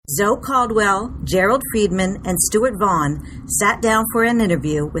Zoe Caldwell, Gerald Friedman, and Stuart Vaughn sat down for an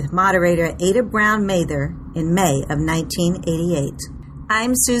interview with moderator Ada Brown Mather in May of 1988.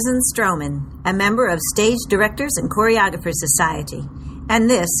 I'm Susan Stroman, a member of Stage Directors and Choreographers Society, and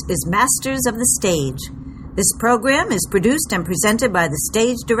this is Masters of the Stage. This program is produced and presented by the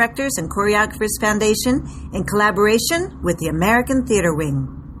Stage Directors and Choreographers Foundation in collaboration with the American Theater Wing.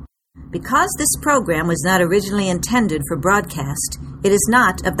 Because this program was not originally intended for broadcast, it is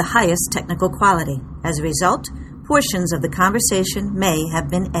not of the highest technical quality. As a result, portions of the conversation may have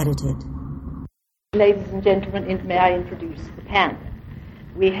been edited. Ladies and gentlemen, may I introduce the panel?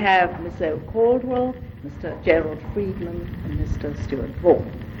 We have Ms. Zoe Caldwell, Mr. Gerald Friedman, and Mr. Stuart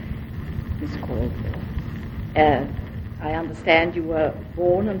Vaughn. Ms. Caldwell, I understand you were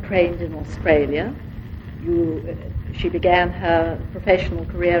born and trained in Australia. She began her professional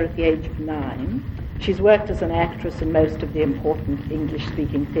career at the age of 9. She's worked as an actress in most of the important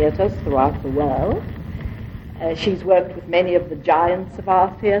English-speaking theatres throughout the world. She's worked with many of the giants of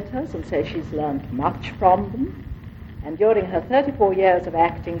our theatres, and so she's learned much from them. And during her 34 years of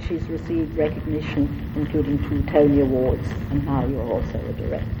acting, she's received recognition, including 2 Tony Awards, and now you're also a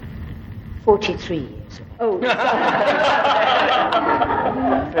director. 43 years. Oh,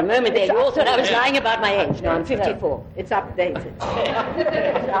 For a moment there, you all thought I was lying about my age. No, I'm 54. No, it's updated.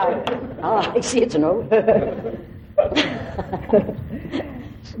 I see it's an old.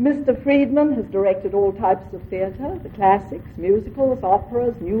 Mr. Friedman has directed all types of theatre, the classics, musicals,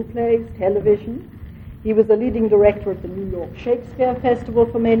 operas, new plays, television. He was the leading director of the New York Shakespeare Festival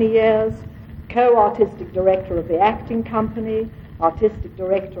for many years, co-artistic director of the Acting Company, artistic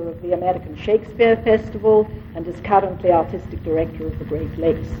director of the American Shakespeare Festival, and is currently artistic director of the Great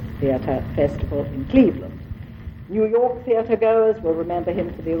Lakes Theatre Festival in Cleveland. New York theatergoers will remember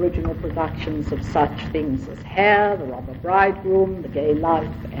him for the original productions of such things as Hair, The Robber Bridegroom, The Gay Life,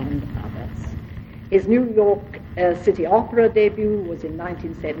 and others. His New York City Opera debut was in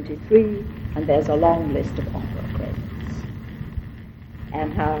 1973, and there's a long list of opera credits.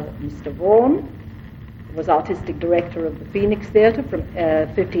 And Mr. Vaughn was artistic director of the Phoenix Theatre from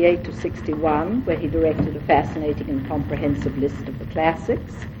 58 to 61, where he directed a fascinating and comprehensive list of the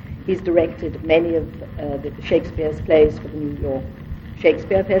classics. He's directed many of Shakespeare's plays for the New York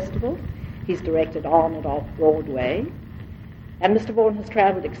Shakespeare Festival. He's directed on and off Broadway. And Mr. Vaughn has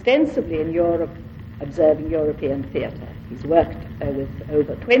traveled extensively in Europe, observing European theatre. He's worked with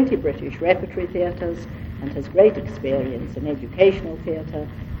over 20 British repertory theatres and has great experience in educational theatre,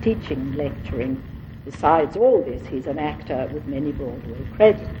 teaching and lecturing. Besides all this, he's an actor with many Broadway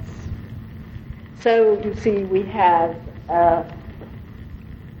credits. So, you see, we have a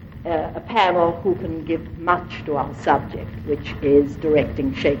panel who can give much to our subject, which is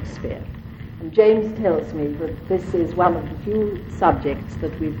directing Shakespeare. And James tells me that this is one of the few subjects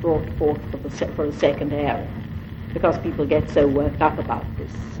that we've brought forth for a second airing, because people get so worked up about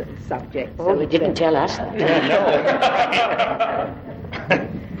this subject. Oh, he didn't tell us.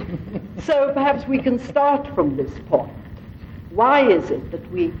 So perhaps we can start from this point. Why is it that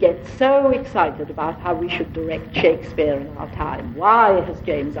we get so excited about how we should direct Shakespeare in our time? Why has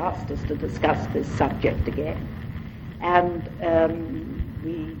James asked us to discuss this subject again? And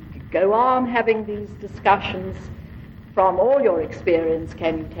we go on having these discussions. From all your experience,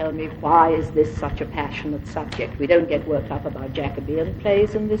 can you tell me why is this such a passionate subject? We don't get worked up about Jacobean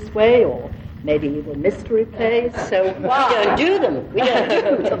plays in this way, or medieval mystery plays, so why? We don't do them. We don't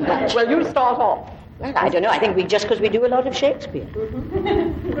do them. Well, you start off. Well, I don't know. I think because we do a lot of Shakespeare.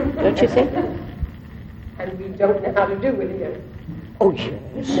 Don't you think? And we don't know how to do it here. Oh,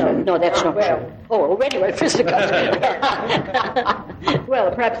 yes. No, that's not true. Oh, already we're fisticuffs.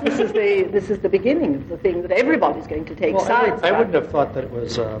 Well, perhaps this is the beginning of the thing that everybody's going to take sides. I wouldn't have thought that it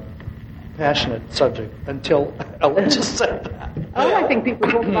was a passionate subject until Ellen just said that. Oh, I think people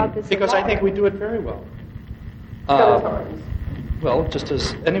talk about this because I think we do it very well. Well, just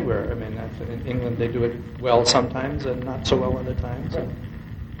as anywhere. I mean, in England they do it well sometimes and not so well other times.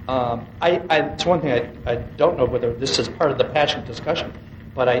 It's one thing I don't know whether this is part of the passionate discussion,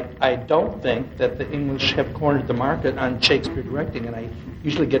 but I don't think that the English have cornered the market on Shakespeare directing, and I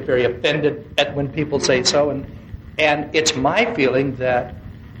usually get very offended at when people say so, and it's my feeling that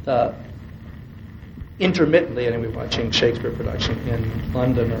intermittently, anyway, watching Shakespeare production in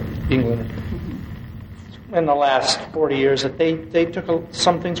London or England in the last 40 years, that they took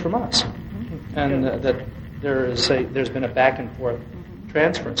some things from us, and that there's been a back and forth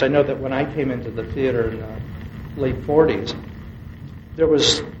transference. I know that when I came into the theater in the late 40s, there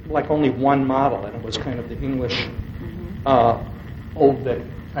was like only one model, and it was kind of the English Old Vic,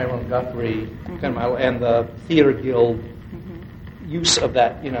 Tyrone Guthrie kind of model, and the Theater Guild use of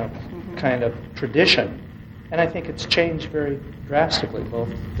that, kind of tradition. And I think it's changed very drastically, both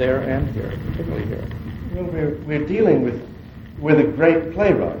there and here, particularly here. Well, we're dealing with a great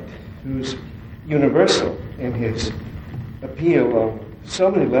playwright who's universal in his appeal on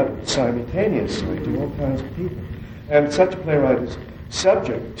so many levels simultaneously to all kinds of people. And such a playwright is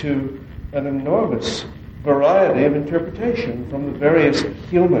subject to an enormous variety of interpretation from the various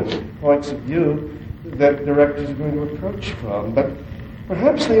human points of view that directors are going to approach from. But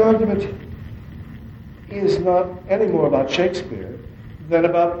perhaps the argument is not any more about Shakespeare than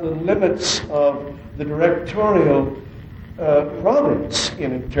about the limits of the directorial province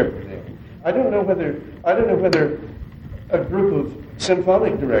in interpreting. I don't know whether a group of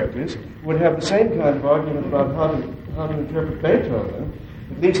symphonic directors would have the same kind of argument about how to interpret Beethoven,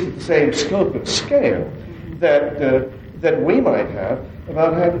 at least at the same scope and scale that we might have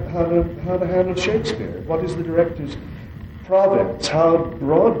about how to handle Shakespeare. What is the director's province? How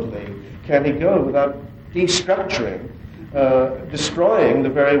broadly can he go without destructuring, destroying the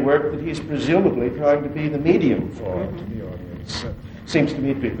very work that he's presumably trying to be the medium for to the audience? Seems to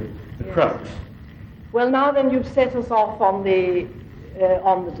me to be the crux. Well, now then you've set us off on the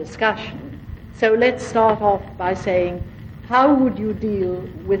discussion. So let's start off by saying, how do you deal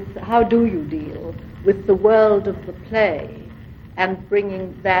with the world of the play and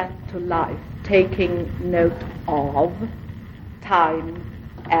bringing that to life, taking note of time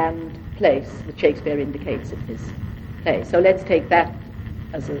and place that Shakespeare indicates in his play? So let's take that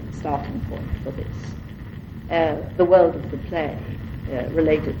as a starting point for this. The world of the play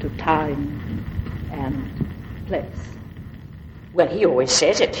related to time and place. Well, he always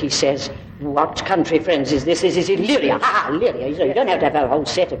says it. He says, what country, friends, is this? This is Illyria. Illyria. You don't have to have a whole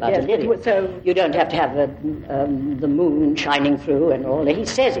set about Illyria. So you don't have to have the moon shining through and all. He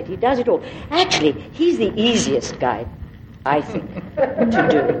says it. He does it all. Actually, he's the easiest guy, I think, to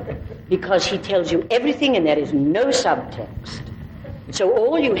do, because he tells you everything and there is no subtext. So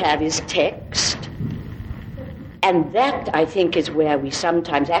all you have is text, and that, I think, is where we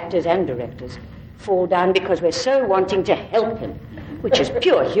sometimes, actors and directors, fall down because we're so wanting to help him, which is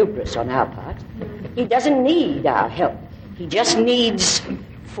pure hubris on our part. He doesn't need our help. He just needs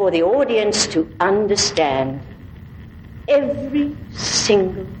for the audience to understand every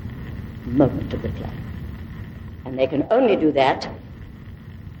single moment of the play. And they can only do that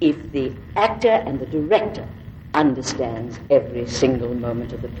if the actor and the director understands every single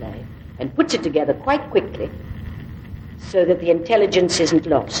moment of the play and puts it together quite quickly so that the intelligence isn't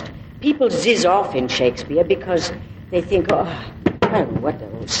lost. People zizz off in Shakespeare because they think, oh, I don't know what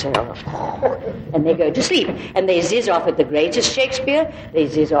they'll say, and they go to sleep. And they zizz off at the greatest Shakespeare, they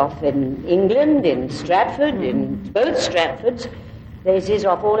zizz off in England, in Stratford, in both Stratfords, they zizz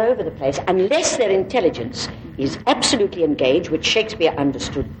off all over the place, unless their intelligence is absolutely engaged, which Shakespeare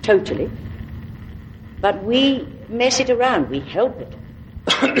understood totally. But we mess it around, we help it.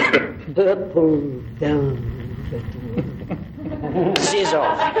 Purple velvet zizz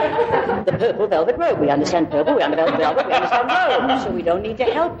off. The purple velvet robe. We understand purple, we understand velvet, we understand robe. So we don't need to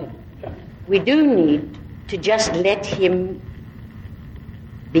help him. We do need to just let him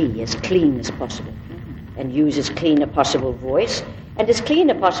be as clean as possible and use as clean a possible voice and as clean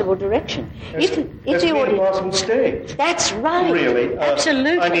a possible direction. As clean a possible stage. That's right. Really.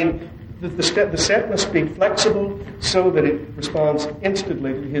 Absolutely. I mean, the set must be flexible so that it responds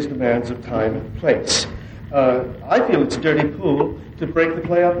instantly to his demands of time and place. I feel it's a dirty pool to break the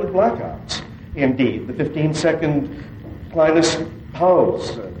play up with blackouts. Indeed, the 15-second Plinus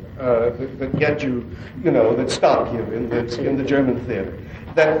pause that get you, that stop you in the German theater.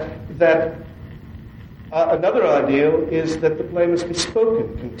 That another ideal is that the play must be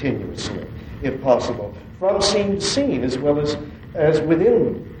spoken continuously, if possible, from scene to scene as well as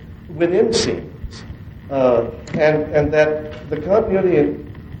within scenes, and that the continuity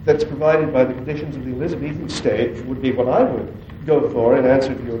that's provided by the conditions of the Elizabethan stage would be what I would go for in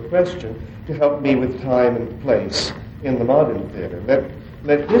answer to your question to help me with time and place in the modern theater.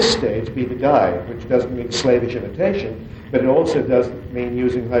 Let this stage be the guide, which doesn't mean slavish imitation, but it also doesn't mean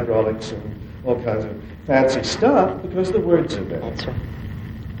using hydraulics and all kinds of fancy stuff because the words are there. That's right.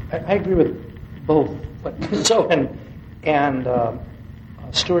 I agree with both what so and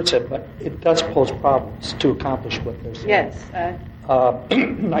Stuart said, but it does pose problems to accomplish what they're saying. Yes.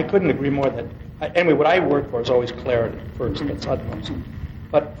 I couldn't agree more that... Anyway, what I work for is always clarity first. That's utmost.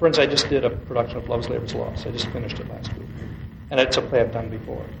 But, for instance, I just did a production of Love's Labour's Lost. I just finished it last week. And it's a play I've done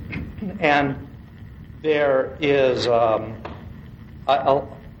before. And there is...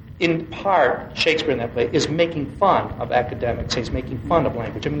 in part, Shakespeare in that play is making fun of academics. He's making fun of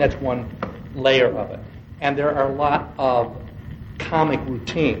language. I mean, that's one layer of it. And there are a lot of comic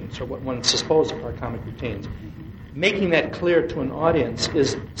routines, or what one supposes are comic routines. Making that clear to an audience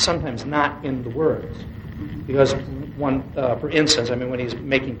is sometimes not in the words. Because one, for instance, when he's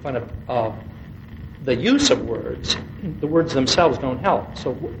making fun of the use of words, the words themselves don't help.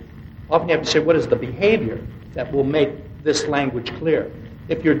 So often you have to say, what is the behavior that will make this language clear?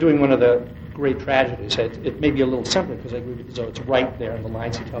 If you're doing one of the great tragedies, it may be a little simpler, because I agree with you, so it's right there in the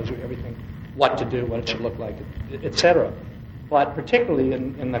lines. He tells you everything, what to do, what it should look like, etc. But particularly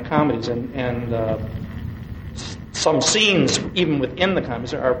in the comedies and some scenes, even within the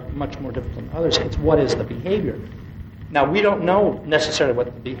comedies, are much more difficult than others. It's what is the behavior. Now, we don't know necessarily what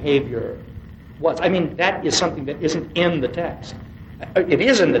the behavior was. That is something that isn't in the text. It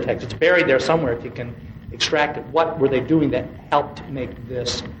is in the text. It's buried there somewhere if you can extract it. What were they doing that helped make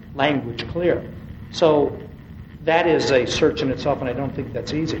this language clear? So that is a search in itself, and I don't think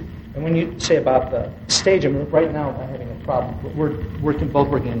that's easy. And when you say about the stage, right now I'm having a problem. We're both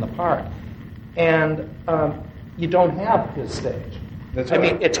working in the park. And you don't have his stage.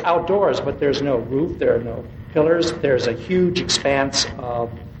 It's outdoors, but there's no roof, there are no pillars, there's a huge expanse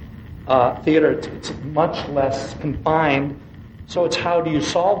of theater. It's much less confined. So it's how do you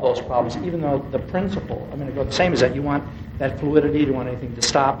solve those problems, even though the principle, the same as that. You want that fluidity, you don't want anything to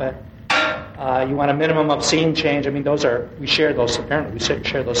stop it. You want a minimum of scene change. We share those, apparently, we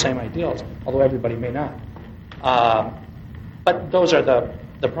share those same ideals, although everybody may not. But those are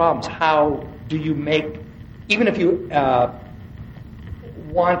the problems. How do you make, even if you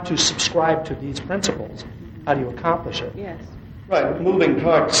want to subscribe to these principles, how do you accomplish it? Yes. Right, moving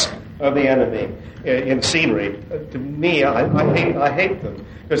parts of the enemy in scenery. To me, I hate them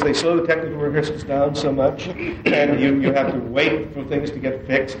because they slow the technical rehearsals down so much, and you have to wait for things to get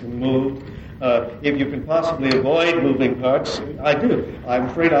fixed and moved. If you can possibly avoid moving parts, I do. I'm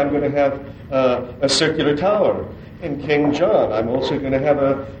afraid I'm going to have a circular tower in King John. I'm also going to have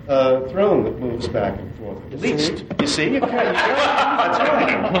a throne that moves back and forth. At least, you see, you can. That's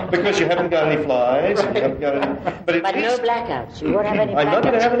right. Because you haven't got any flies, and you haven't got any. But no blackouts. You won't have any blackouts. I'm not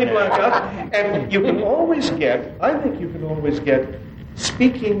going to have any blackouts. And you can always get, I think you can always get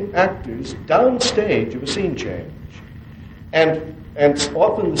speaking actors downstage of a scene change. And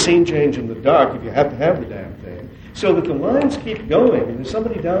often the scene change in the dark, if you have to have the damn thing, so that the lines keep going, and there's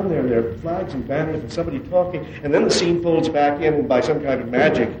somebody down there, there are flags and banners, and somebody talking, and then the scene folds back in, and by some kind of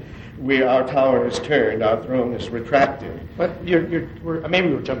magic, our tower is turned, our throne is retracted. But maybe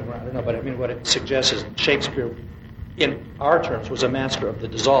we're jumping around, I don't know, but what it suggests is Shakespeare, in our terms, was a master of the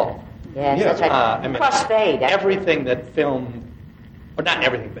dissolve. Yes, that's right. Crossfade. Everything that film, or not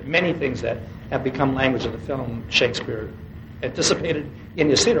everything, but many things that have become language of the film, Shakespeare anticipated in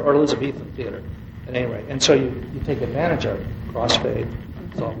his theater, or Elizabethan theater, at any rate. And so you take advantage of crossfade,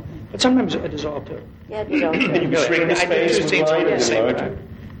 dissolve. But sometimes it dissolve too. Yeah, dissolve too. And you can shrink the space with light and larger.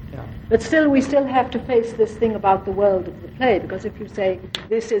 Yeah. But still, we still have to face this thing about the world of the play, because if you say,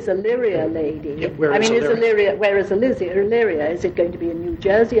 this is Illyria lady, where is Illyria? Is it going to be in New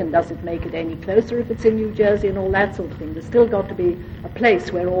Jersey, and does it make it any closer if it's in New Jersey, and all that sort of thing? There's still got to be a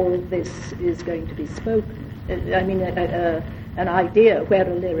place where all of this is going to be spoken. An idea where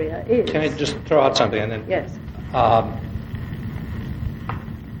Illyria is. Can I just throw out something? And then, yes.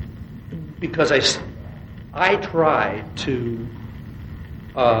 Because I try to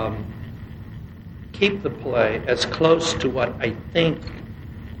keep the play as close to what I think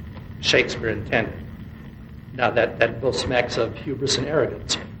Shakespeare intended. Now that both smacks of hubris and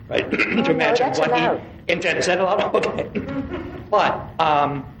arrogance, right? To imagine what he intended. Is that allowed? Okay. But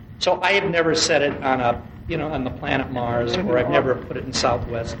so I have never said it on the planet Mars, or I've never put it in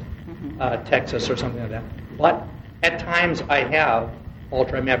Southwest Texas or something like that. But at times I have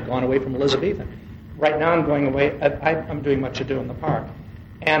altered. I may have gone away from Elizabethan. Right now I'm going away. I'm doing Much Ado in the Park,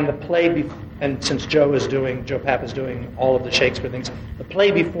 and the play. And since Joe Papp is doing all of the Shakespeare things, the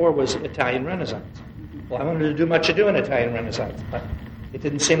play before was Italian Renaissance. Well, I wanted to do Much Ado in Italian Renaissance, but it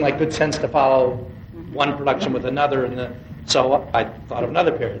didn't seem like good sense to follow one production with another, so I thought of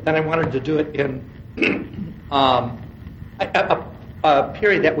another period. Then I wanted to do it in a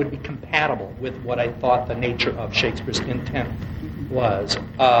period that would be compatible with what I thought the nature of Shakespeare's intent was.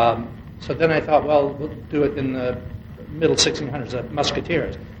 So then I thought, well, we'll do it in the middle 1600s, the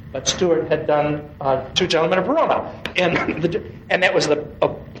Musketeers. But Stuart had done Two Gentlemen of Verona, and that was a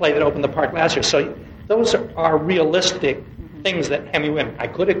play that opened the park last year. So those are realistic things that Hemingway. I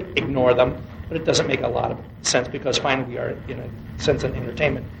could ignore them, but it doesn't make a lot of sense because finally we are in a sense an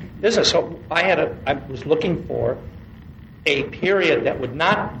entertainment business. So I was looking for a period that would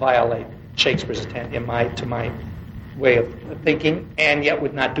not violate Shakespeare's intent to my way of thinking, and yet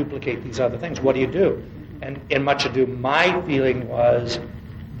would not duplicate these other things. What do you do? And in Much Ado, my feeling was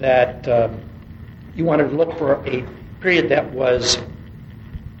that you wanted to look for a period that was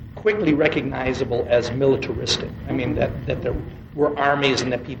quickly recognizable as militaristic. I mean, that there were armies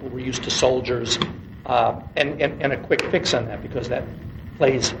and that people were used to soldiers, and a quick fix on that, because that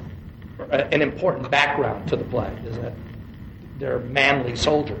plays an important background to the play, is that they're manly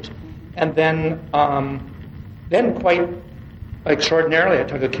soldiers. And then quite extraordinarily, I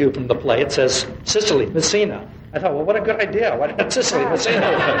took a cue from the play. It says Sicily, Messina. I thought, well, what a good idea. Why not Sicily,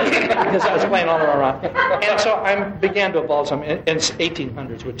 Messina? Because I was playing all around. And so I began to evolve some. It's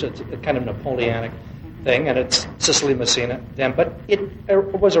 1800s, which is a kind of Napoleonic thing, and it's Sicily, Messina then. But it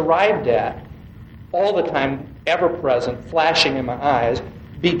was arrived at all the time, ever present, flashing in my eyes,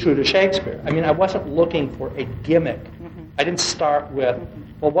 be true to Shakespeare. I mean, I wasn't looking for a gimmick. I didn't start with,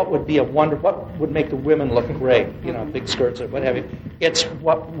 well, what would be what would make the women look great, big skirts or what have you. It's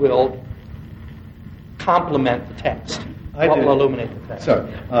what will complement the text, will illuminate the text. Sorry.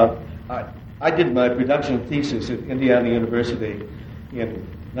 I did my production thesis at Indiana University in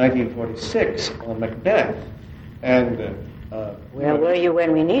 1946 on Macbeth. And where were you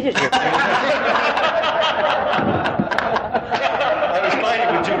when we needed you? I was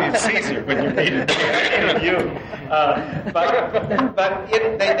fighting with Julius Caesar when you needed you.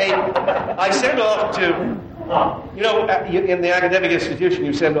 I sent off to, in the academic institution,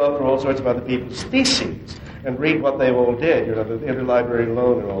 you send off for all sorts of other people's theses and read what they all did, the interlibrary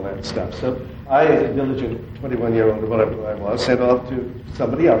loan and all that stuff. So I, as a diligent 21-year-old or whatever I was, sent off to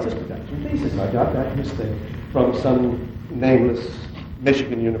somebody else's production thesis. I got that this thing from some nameless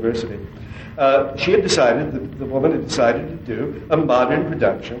Michigan university. She had decided, the woman had decided to do a modern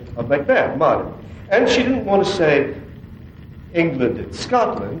production of Macbeth, modern. And she didn't want to say England and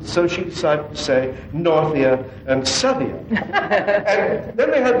Scotland, so she decided to say Northia and Southia. And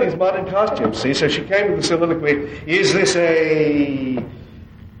then they had these modern costumes, see, so she came to the soliloquy, is this a...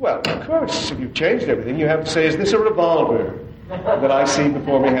 Well, of course, if you've changed everything, you have to say, is this a revolver that I see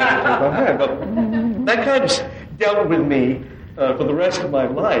before me hand in my hand? But that kind of dealt with me for the rest of my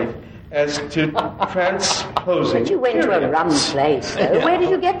life as to transposing. But you went to a rum place, though. Where did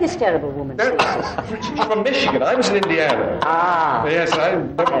you get this terrible woman's thesis? She's from Michigan. I was in Indiana. Ah. Yes,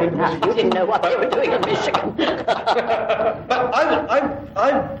 I've never been to Michigan. You didn't know what they were doing in Michigan. But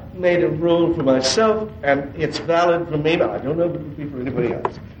I've made a rule for myself, and it's valid for me, but I don't know if it would be for anybody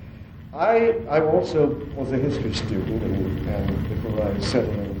else. I also was a history student and before I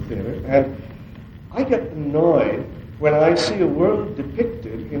settled in the theater, and I get annoyed when I see a world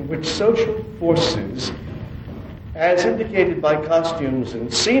depicted in which social forces, as indicated by costumes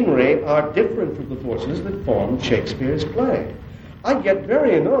and scenery, are different from the forces that formed Shakespeare's play. I get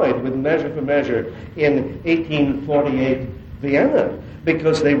very annoyed with Measure for Measure in 1848 Vienna,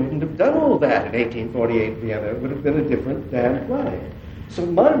 because they wouldn't have done all that in 1848 Vienna. It would have been a different damn play. So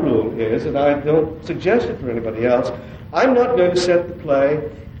my rule is, and I don't suggest it for anybody else, I'm not going to set the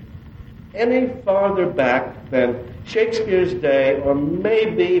play any farther back than Shakespeare's day, or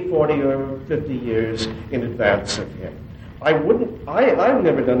maybe 40 or 50 years in advance of him. I've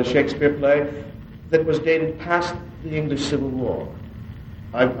never done a Shakespeare play that was dated past the English Civil War.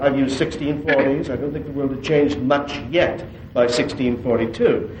 I've used 1640s. I don't think the world had changed much yet by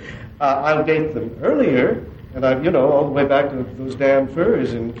 1642. I'll date them earlier, and all the way back to those damn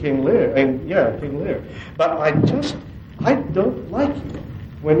furs in King Lear. King Lear. But I don't like it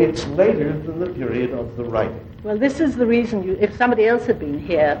when it's later than the period of the writing. Well, this is the reason if somebody else had been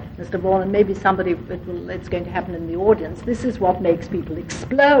here, Mr. Vaughan, and maybe it's going to happen in the audience, this is what makes people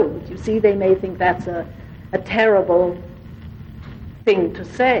explode. You see, they may think that's a terrible thing to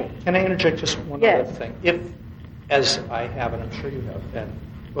say. Can I interject just one other thing? If, as I have, and I'm sure you have, and,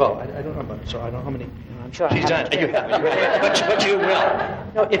 well, I don't know about it, so I don't know how many I'm sure she's done. You have, but you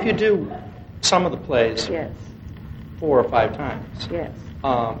will. No, if you do some of the plays 4 or 5 times,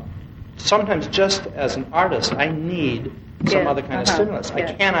 sometimes just as an artist, I need some other kind of stimulus.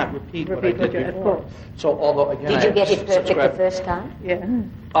 I cannot repeat what I did before. So, although, again, did you get it perfect the first time?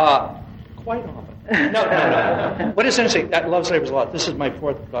 Quite often. No. What is interesting, Love Slavers a Lot, this is my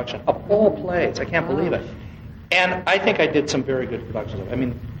 4th production of all plays. I can't believe it. And I think I did some very good productions of it. I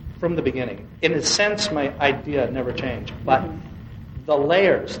mean, from the beginning. In a sense, my idea never changed. But the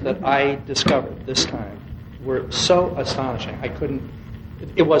layers that I discovered this time were so astonishing.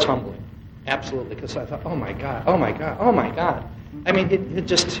 It was humbling. Absolutely. Because I thought, oh my God. I mean,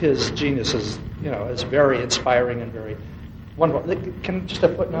 his genius is, is very inspiring and very wonderful. Can just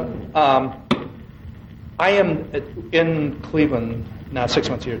a footnote? I am in Cleveland now 6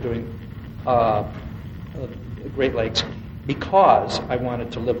 months a year doing Great Lakes because I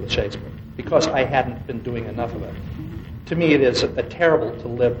wanted to live with Shakespeare. because I hadn't been doing enough of it. To me, it is terrible to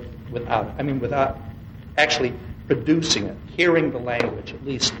live without actually producing it, hearing the language at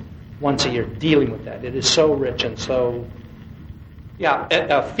least once a year, dealing with that. It is so rich and so,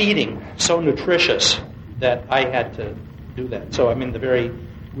 feeding, so nutritious that I had to do that. So, the very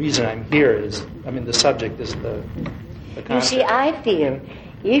reason I'm here is, the subject is the concept. You see, I feel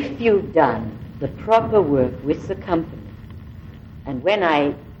if you've done the proper work with the company, and when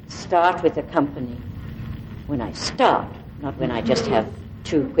I start with the company, not when I just have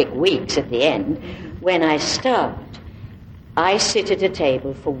 2 quick weeks at the end, when I start, I sit at a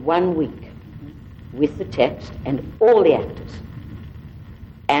table for 1 week with the text and all the actors.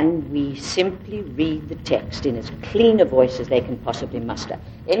 And we simply read the text in as clean a voice as they can possibly muster.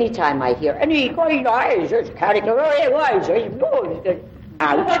 Anytime I hear, any going eyes, character,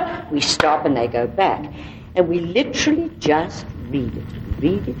 out, we stop and they go back. And we literally just read it,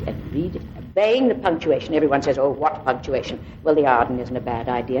 obeying the punctuation. Everyone says, oh, what punctuation? Well, the Arden isn't a bad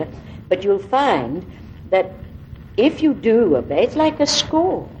idea. But you'll find that if you do obey, it's like a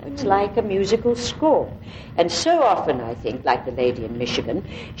score. It's like a musical score. And so often, I think, like the lady in Michigan,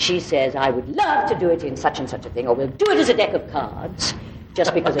 she says, I would love to do it in such and such a thing, or we'll do it as a deck of cards,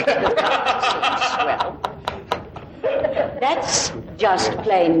 just because a deck of cards seems swell. That's just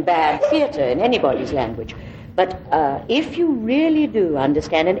plain bad theatre in anybody's language. But if you really do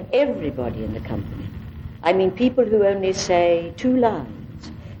understand, and everybody in the company, people who only say 2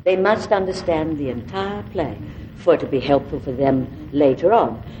 lines, they must understand the entire play for it to be helpful for them later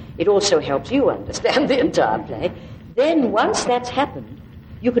on. It also helps you understand the entire play. Then once that's happened,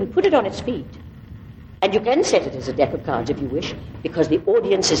 you can put it on its feet. And you can set it as a deck of cards if you wish, because the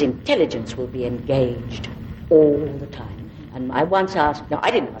audience's intelligence will be engaged all the time. And I once asked, no,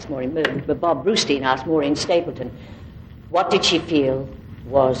 I didn't ask Maureen Merlin, but Bob Brustein asked Maureen Stapleton, what did she feel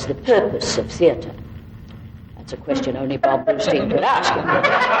was the purpose of theatre? That's a question only Bob Brustein could ask.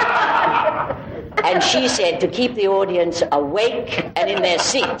 And she said, to keep the audience awake and in their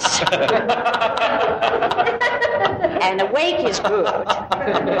seats. And awake is good.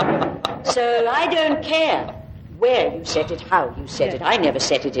 So I don't care where you set it, how you set it. I never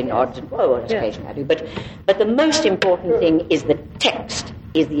set it in odds and on occasion I do. But the most important thing is the text,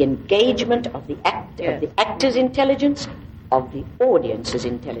 is the engagement of the of the actor's intelligence, of the audience's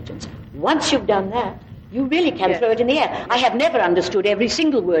intelligence. Once you've done that, you really can throw it in the air. I have never understood every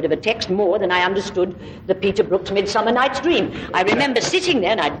single word of a text more than I understood the Peter Brooks Midsummer Night's Dream. I remember sitting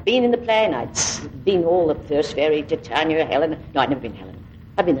there, and I'd been in the play, and I'd been all the First Fairy, Titania, Helena. No, I'd never been Helena.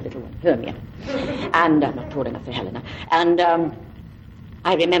 I've been the little one, Hermia. And I'm not tall enough for Helena. And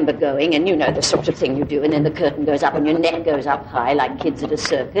I remember going, and you know the sort of thing you do, and then the curtain goes up and your neck goes up high like kids at a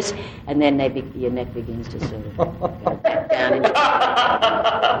circus, and then your neck begins to sort of go back down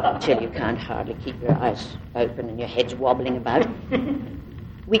until you can't hardly keep your eyes open and your head's wobbling about.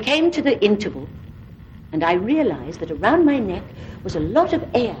 We came to the interval, and I realized that around my neck was a lot of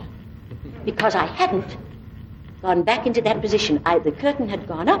air, because I hadn't gone back into that position. The curtain had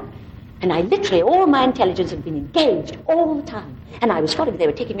gone up, and I literally, all my intelligence had been engaged all the time. And I was following, they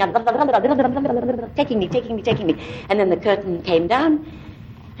were taking me, taking me. And then the curtain came down,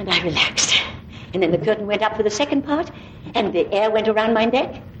 and I relaxed. And then the curtain went up for the second part, and the air went around my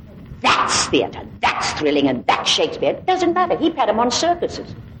neck. That's theatre, that's thrilling, and that's Shakespeare. It doesn't matter. He had them on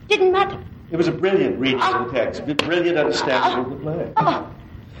circuses. Didn't matter. It was a brilliant reading of the text, a brilliant understanding of the play.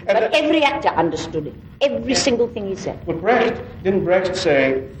 But every actor understood it. Every single thing he said. Well, didn't Brecht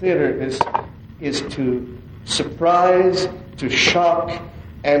say theatre is to surprise, to shock,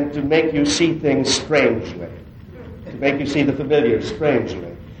 and to make you see things strangely, to make you see the familiar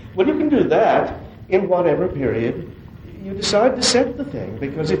strangely? Well, you can do that in whatever period you decide to set the thing,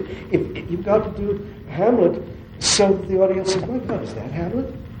 because if you've got to do Hamlet so that the audience says, my God, is that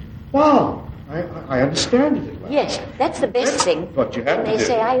Hamlet? Wow! I understand it. Yes, that's the best thing. What you have to do. They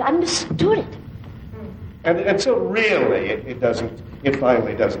say, I understood it. And so really, it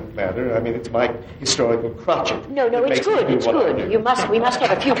finally doesn't matter. I mean, it's my historical crotchet. No, it's good, it's good. We must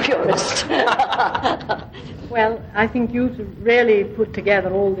have a few purists. Well, I think you really put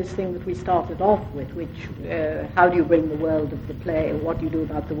together all this thing that we started off with, which, how do you bring the world of the play, what do you do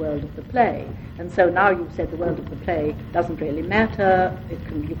about the world of the play? And so now you've said the world of the play doesn't really matter. It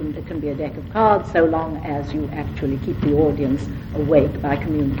can be a deck of cards so long as you actually keep the audience awake by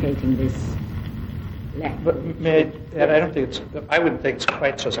communicating this language. But I wouldn't think it's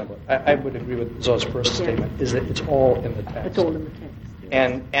quite so simple. I would agree with Zoe's first statement, is that it's all in the text. It's all in the text.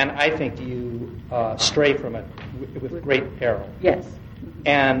 Yes. And I think you stray from it with great peril. Yes.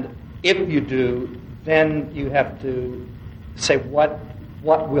 And if you do, then you have to say what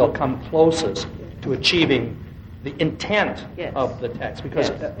what will come closest to achieving the intent of the text.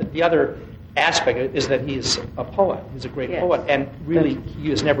 Because the other aspect is that he's a poet. He's a great poet, and really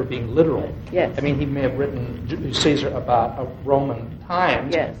he is never being literal. Yes. I mean, he may have written Julius Caesar about Roman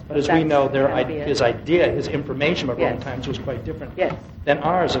times, but as we know, his information about Roman times was quite different than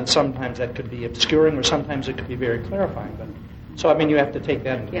ours, and sometimes that could be obscuring, or sometimes it could be very clarifying. But so, I mean, you have to take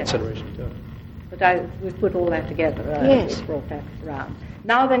that into consideration too. But we've put all that together. We've brought that around.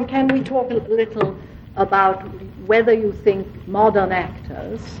 Now then, can we talk a little about whether you think modern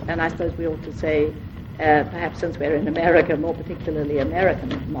actors, and I suppose we ought to say, perhaps since we're in America, more particularly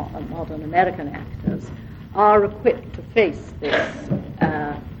modern American actors, are equipped to face this?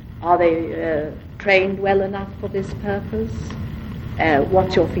 Are they trained well enough for this purpose?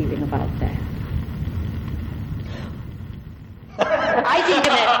 What's your feeling about that? I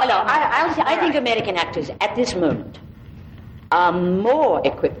think American actors at this moment are more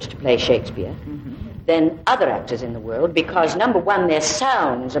equipped to play Shakespeare than other actors in the world, because, number one, their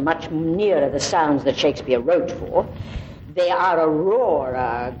sounds are much nearer the sounds that Shakespeare wrote for. They are a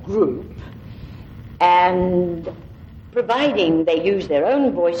rawer group, and providing they use their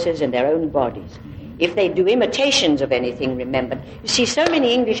own voices and their own bodies. If they do imitations of anything remembered, you see, so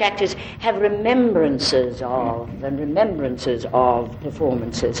many English actors have remembrances of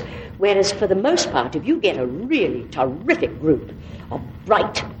performances, whereas for the most part, if you get a really terrific group of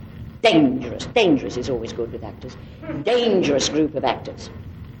bright, dangerous is always good with actors, dangerous group of actors,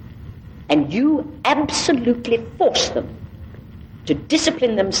 and you absolutely force them to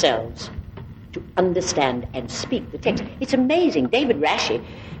discipline themselves to understand and speak the text. It's amazing. David Rasche,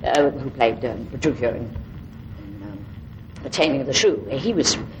 who played Petruchio in The Taming of the Shrew, he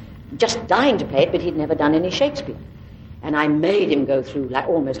was just dying to play it, but he'd never done any Shakespeare. And I made him go through,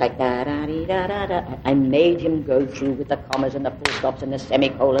 almost like da-da-dee-da-da-da. I made him go through with the commas and the full stops and the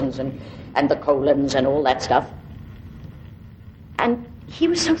semicolons and the colons and all that stuff. And he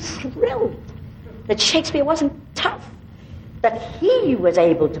was so thrilled that Shakespeare wasn't tough, that he was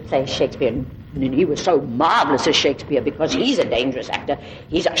able to play Shakespeare. And he was so marvelous as Shakespeare because he's a dangerous actor.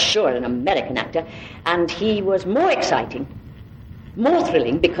 He's an American actor. And he was more exciting, more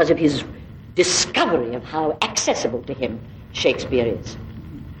thrilling because of his discovery of how accessible to him Shakespeare is.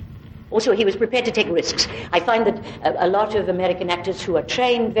 Also, he was prepared to take risks. I find that a lot of American actors who are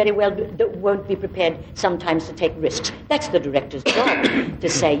trained very well won't be prepared sometimes to take risks. That's the director's job, to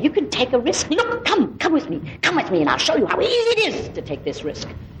say, you can take a risk. Look, come with me, and I'll show you how easy it is to take this risk.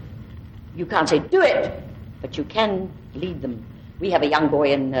 You can't say, do it, but you can lead them. We have a young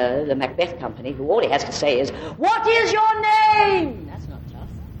boy in the Macbeth company who all he has to say is, what is your name? That's not tough.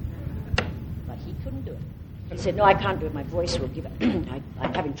 But he couldn't do it. He said, no, I can't do it. My voice will give it.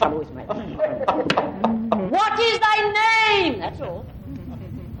 I'm having trouble with my... What is thy name? That's all.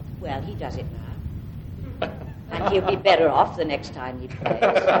 Well, he does it now. And he'll be better off the next time he plays.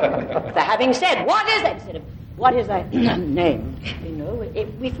 For having said, what is that? Instead of, what is thy name? You know,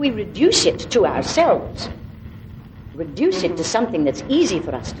 if we reduce it to ourselves, reduce it to something that's easy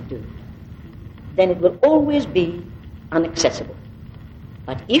for us to do, then it will always be inaccessible.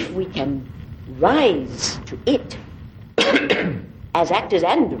 But if we can rise to it as actors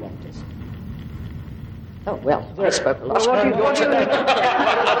and directors, oh, well, I spoke a lot.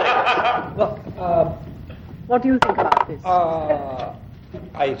 What do you think about this?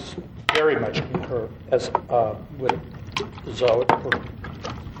 I very much concur with Zoe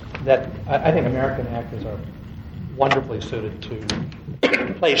that I think American actors are wonderfully suited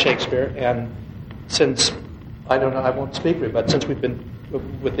to play Shakespeare, and since, I don't know, I won't speak for you, but since we've been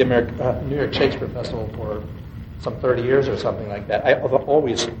with the New York Shakespeare Festival for some 30 years or something like that, I've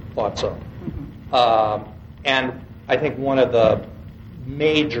always thought so. And I think one of the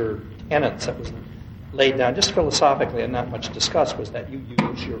major tenets that was laid down, just philosophically and not much discussed, was that you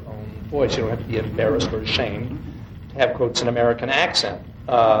use your own voice. You don't have to be embarrassed or ashamed to have, quotes, an American accent,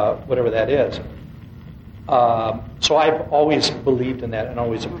 whatever that is. So I've always believed in that and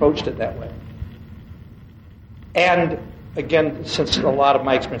always approached it that way. And again, since a lot of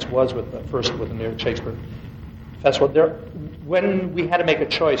my experience was with the New York Shakespeare Festival, when we had to make a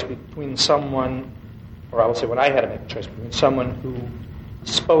choice between someone, or I will say when I had to make a choice between someone who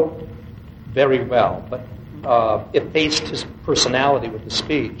spoke very well, but effaced his personality with the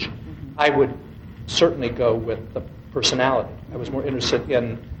speech, I would certainly go with the personality. I was more interested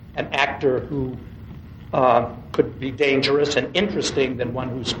in an actor who could be dangerous and interesting than one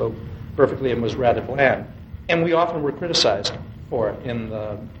who spoke perfectly and was rather bland. And we often were criticized for it in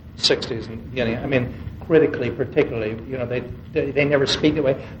the 60s and beginning. I mean, critically, particularly, you know, they never speak that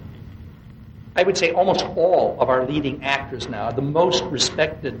way. I would say almost all of our leading actors now, the most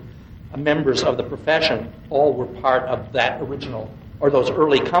respected members of the profession, all were part of that original or those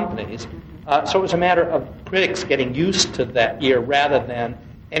early companies. So it was a matter of critics getting used to that year rather than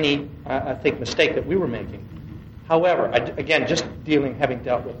any, I think, mistake that we were making. However, again, just having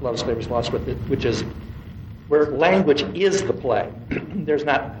dealt with Love, Slavers, Lost, which is where language is the play. There's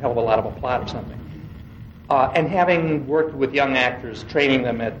not a hell of a lot of a plot or something. And having worked with young actors, training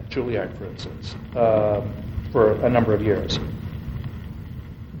them at Juilliard, for instance, for a number of years,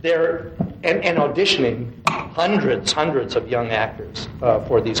 and auditioning hundreds of young actors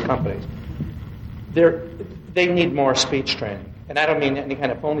for these companies, they need more speech training. And I don't mean any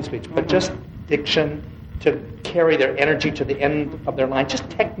kind of phony speech, but just diction, to carry their energy to the end of their line, just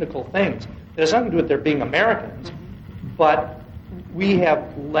technical things. It has nothing to do with their being Americans, but we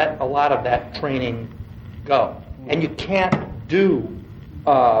have let a lot of that training go. And you can't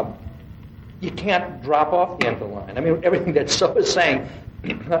drop off the end of the line. I mean, everything that So is saying,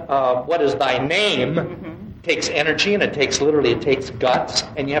 what is thy name, takes energy, and it takes guts,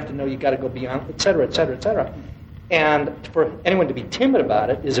 and you have to know you got to go beyond, et cetera, et cetera, et cetera. And for anyone to be timid about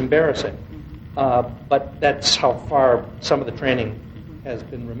it is embarrassing. But that's how far some of the training has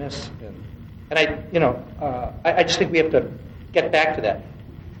been remiss in. And I just think we have to get back to that.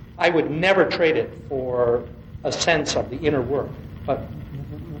 I would never trade it for a sense of the inner work. But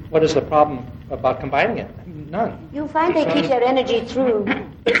what is the problem about combining it? None. You'll find they keep their energy through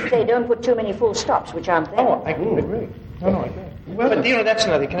if they don't put too many full stops, which aren't there. Oh, I agree. No, I agree. Well, but that's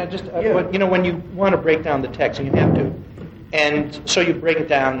another. Can I just? When you want to break down the text, and you have to, and so you break it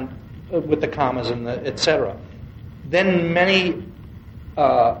down with the commas and the et cetera. Then many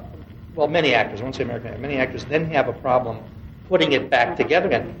actors, I won't say American actors, many actors then have a problem putting it back together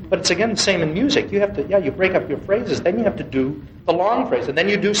again. But it's again the same in music. You have to, you break up your phrases, then you have to do the long phrase, and then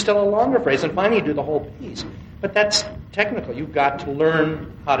you do still a longer phrase, and finally you do the whole piece. But that's technical. You've got to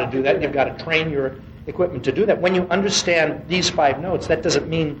learn how to do that, and you've got to train your equipment to do that. When you understand these 5 notes, that doesn't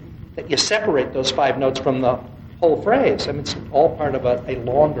mean that you separate those 5 notes from the whole phrase. I mean, it's all part of a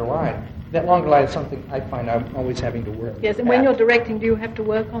longer line. That longer line is something I find I'm always having to work. Yes, and when you're directing, do you have to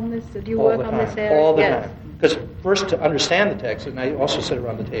work on this? Do you work on this area? All the time. Because first, to understand the text, and I also sit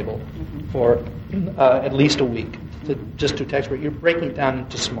around the table for at least a week to just do text work. You're breaking it down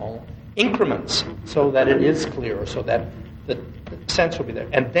into small increments so that it is clearer, so that the sense will be there.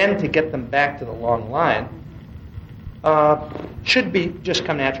 And then to get them back to the long line should be just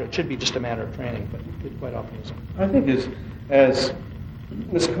come natural. It should be just a matter of training, but it quite often isn't. I think as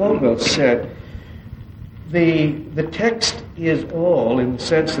Ms. Caldwell said, the text is all in the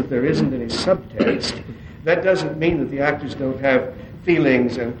sense that there isn't any subtext. That doesn't mean that the actors don't have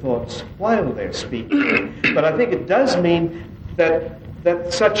feelings and thoughts while they're speaking. But I think it does mean that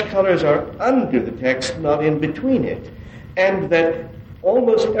such colors are under the text, not in between it. And that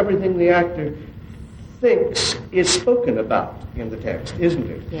almost everything the actor thinks is spoken about in the text, isn't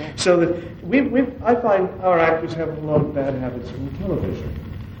it? Yeah. So that I find our actors have a lot of bad habits from television,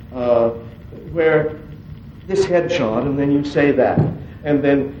 where this headshot, and then you say that, and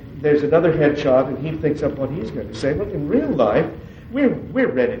then there's another headshot, and he thinks up what he's going to say. But in real life, we're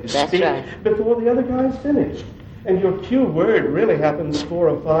ready to speak before the other guy's finished. And your cue word really happens 4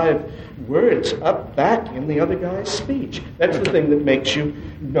 or 5 words back in the other guy's speech. That's the thing that makes you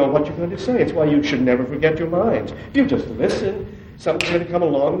know what you're going to say. It's why you should never forget your lines. If you just listen, something's going to come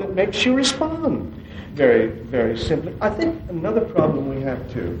along that makes you respond very, very simply. I think another problem we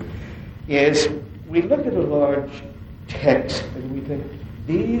have, too, is we look at a large text and we think,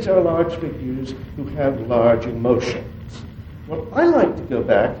 these are large figures who have large emotions. Well, I like to go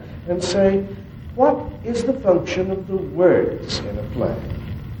back and say, what is the function of the words in a play?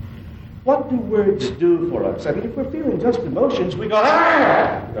 What do words do for us? I mean, if we're feeling just emotions, we go,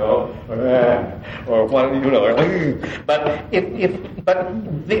 or what, but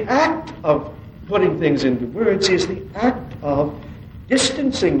the act of putting things into words is the act of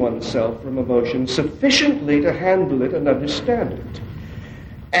distancing oneself from emotion sufficiently to handle it and understand it,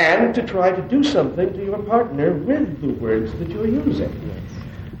 and to try to do something to your partner with the words that you're using.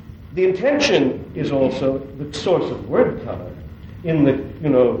 The intention is also the source of word color. In the, the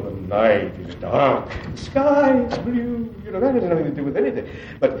night is dark, the sky is blue, that has nothing to do with anything.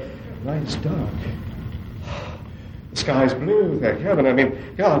 But the night is dark, the sky is blue, thank heaven. I mean,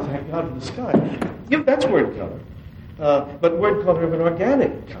 God, thank God for the sky. That's word color. But word color of an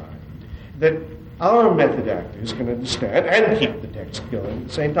organic kind that our method actors can understand and keep the text going at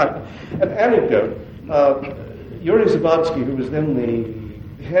the same time. An anecdote, Yuri Zavadsky, who was then the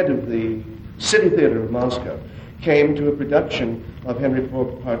head of the City Theater of Moscow, came to a production of Henry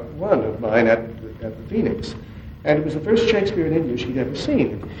Pork Part 1 of mine at the Phoenix. And it was the first Shakespeare in English he'd ever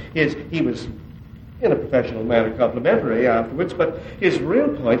seen. He was, in a professional manner, complimentary afterwards, but his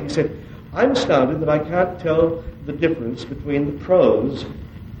real point, he said, I'm astounded that I can't tell the difference between the prose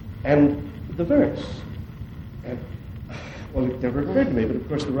and the verse. And, well, it never occurred to me, but of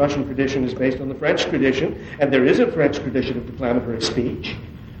course the Russian tradition is based on the French tradition, and there is a French tradition of declamatory speech.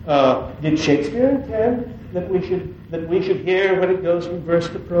 Did Shakespeare intend that we should hear when it goes from verse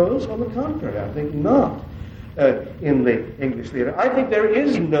to prose? On the contrary, I think not. In the English theater, I think there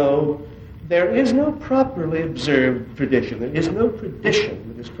is no properly observed tradition. There is no tradition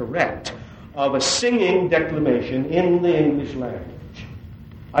that is correct of a singing declamation in the English language.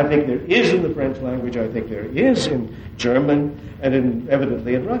 I think there is in the French language. I think there is in German and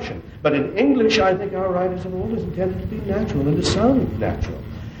evidently in Russian. But in English, I think our writers have always intended to be natural and to sound natural.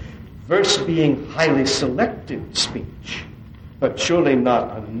 Verse being highly selected speech, but surely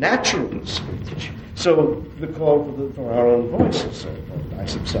not unnatural speech. So the call for our own voices, I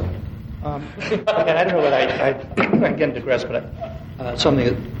subside. Again, I don't know what I again digress, but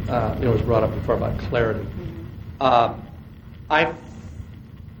something that was brought up before about clarity. I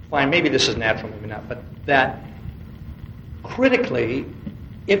find, maybe this is natural, maybe not, but that critically,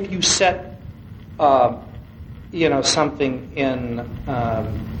 if you set something in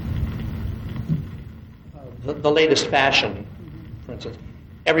the latest fashion, for instance,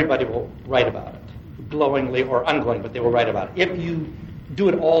 everybody will write about it, glowingly or unglowingly, but they will write about it. If you do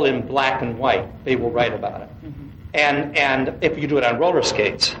it all in black and white, they will write about it. Mm-hmm. And if you do it on roller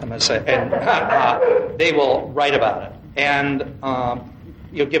skates, I must say, and they will write about it. And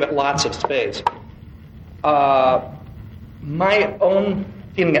you'll give it lots of space. My own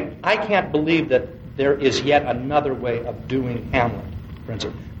feeling, I can't believe that there is yet another way of doing Hamlet, for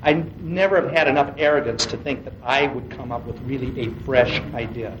instance. I never have had enough arrogance to think that I would come up with really a fresh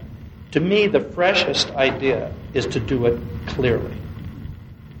idea. To me, the freshest idea is to do it clearly.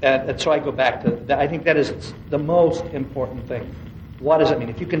 And so I go back to that. I think that is the most important thing. What does it mean?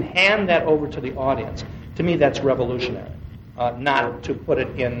 If you can hand that over to the audience, to me that's revolutionary. Not to put it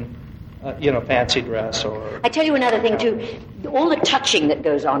in, fancy dress or... I tell you another thing, too. All the touching that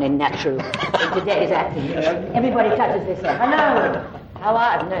goes on in today's acting. Everybody touches this. Hello. How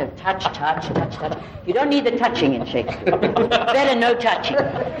are you? No, touch. You don't need the touching in Shakespeare. Better no touching.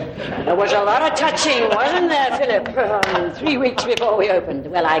 There was a lot of touching, wasn't there, Philip? 3 weeks before we opened.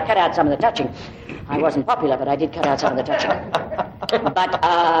 Well, I cut out some of the touching. I wasn't popular, but I did cut out some of the touching. But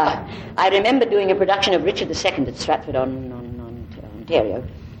I remember doing a production of Richard II at Stratford on Ontario,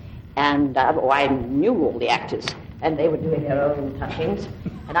 and I knew all the actors, and they were doing their own touchings.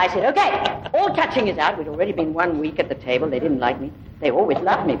 And I said, okay, all touching is out. We'd already been 1 week at the table. They didn't like me. They always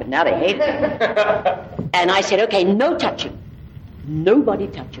loved me, but now they hate me. And I said, okay, no touching. Nobody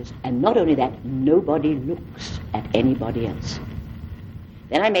touches. And not only that, nobody looks at anybody else.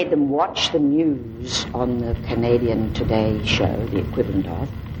 Then I made them watch the news on the Canadian Today show, the equivalent of.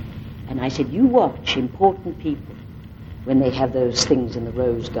 And I said, you watch important people when they have those things in the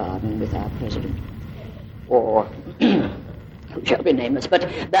Rose Garden with our president. Or... who shall be nameless, but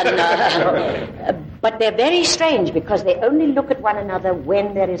they're very strange because they only look at one another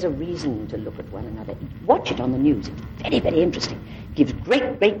when there is a reason to look at one another. Watch it on the news. It's very, very interesting. It gives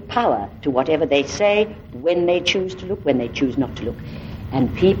great, great power to whatever they say when they choose to look, when they choose not to look.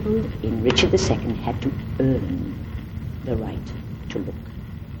 And people in Richard II had to earn the right to look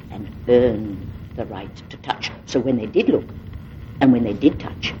and earn the right to touch. So when they did look and when they did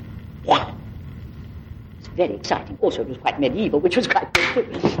touch, wow! Very exciting. Also, it was quite medieval, which was quite good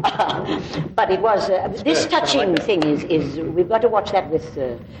too. But it was, this touching thing is we've got to watch that with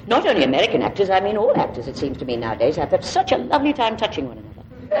not only American actors, I mean all actors, it seems to me nowadays, have had such a lovely time touching one another.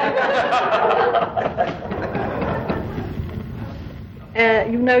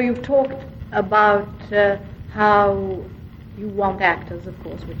 You've talked about how you want actors, of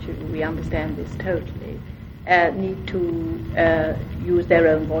course, which we understand this totally, need to use their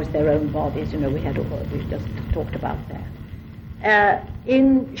own voice, their own bodies. We just talked about that.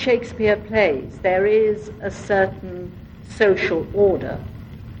 In Shakespeare plays, there is a certain social order.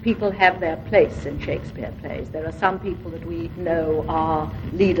 People have their place in Shakespeare plays. There are some people that we know are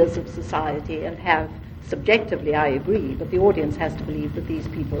leaders of society and have, subjectively, I agree, but the audience has to believe that these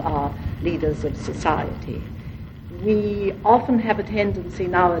people are leaders of society. We often have a tendency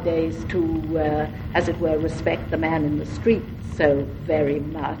nowadays to, as it were, respect the man in the street so very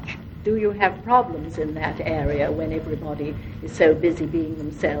much. Do you have problems in that area when everybody is so busy being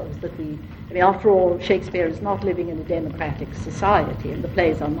themselves that after all, Shakespeare is not living in a democratic society, and the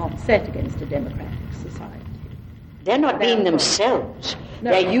plays are not set against a democratic society? They're not being themselves.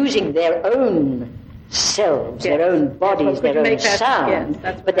 No. They're using their own selves, their own bodies, their own sound,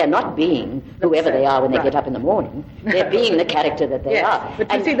 but they're not being whoever they are when they get up in the morning. They're being the character that they are.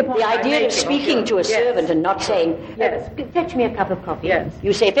 But and the idea of speaking to a servant and not saying, fetch me a cup of coffee.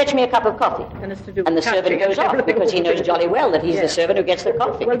 You say, fetch me a cup of coffee. And the servant goes off because he knows jolly well that he's the servant who gets the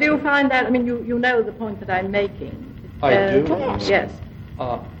coffee. Well, do you find that, I mean, you know the point that I'm making. I do? Yes.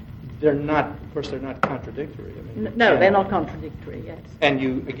 They're not, of course, they're not contradictory. I mean, no, they're not contradictory, yes. And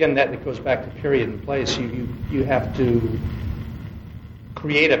you, again, that goes back to period and place. You have to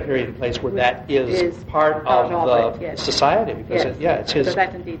create a period and place where that is part of the society, because it's his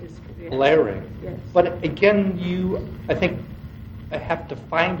layering. Yes. But again, I think I have to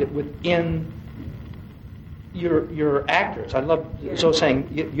find it within your actors. I love Zoe saying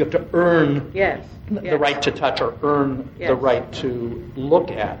you have to earn the right to touch or earn the right to look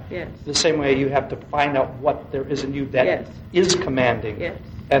at. Yes. The same way you have to find out what there is in you that is commanding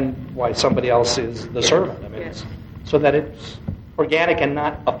and why somebody else is the servant. I mean, so that it's organic and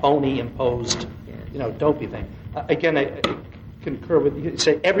not a phony, imposed, dopey thing. Again, I concur with you.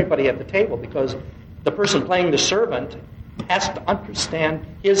 Say everybody at the table, because the person playing the servant has to understand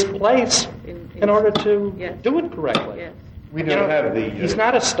his place in order to do it correctly. Yes. We don't have the... he's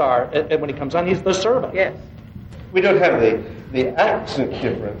not a star when he comes on. He's the servant. Yes. We don't have the accent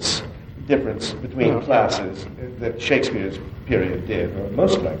difference between classes that Shakespeare's period did, or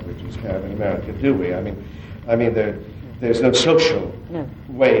most languages have in America, do we? I mean, there's no social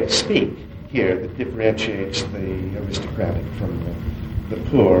way to speak here that differentiates the aristocratic from the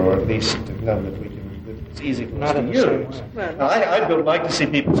poor, or at least none that we can... It's easy for us to use. Now, I don't like to see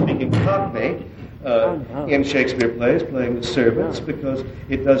people speaking Cockney in Shakespeare plays, playing the servants, because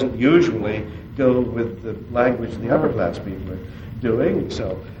it doesn't usually go with the language the upper class people are doing.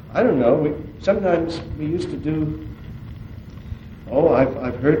 So, I don't know. Sometimes we used to do...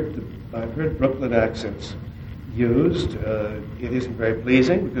 I've heard Brooklyn accents used. It isn't very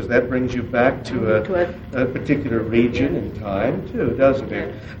pleasing, because that brings you back to a particular region and time, too, doesn't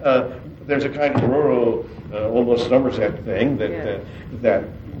it? There's a kind of rural, almost Somerset thing that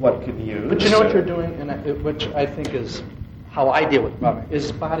what can use. But you know what you're doing, and which I think is how I deal with the problem,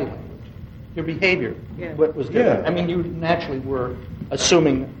 is body language. Your behavior, what was different. I mean, you naturally were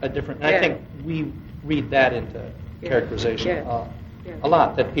assuming a different... And I think we read that into characterization a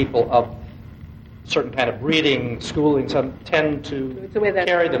lot, that people of certain kind of breeding, schooling, some tend to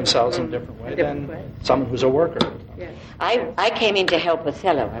carry themselves in a different way than someone who's a worker. Yes. I came in to help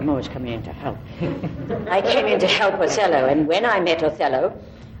Othello. I'm always coming in to help. I came in to help Othello, and when I met Othello,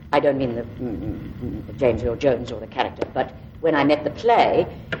 I don't mean the James Earl Jones or the character, but when I met the play,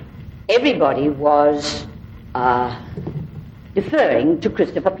 everybody was deferring to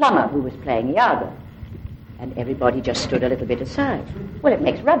Christopher Plummer, who was playing Iago. And everybody just stood a little bit aside. Well, it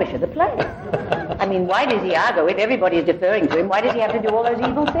makes rubbish of the play. I mean, why does Iago, if everybody is deferring to him, why does he have to do all those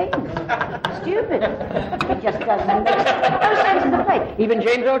evil things? Stupid. It just doesn't make no sense in the play. Even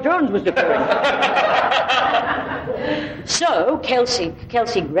James Earl Jones was deferring. So,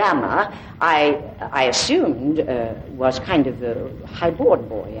 Kelsey Grammer, I assumed, was kind of a high-born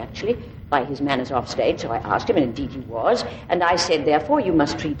boy, actually, by his manners off stage, so I asked him, and indeed he was, and I said, therefore, you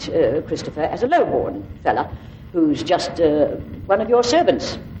must treat Christopher as a low-born fella who's just one of your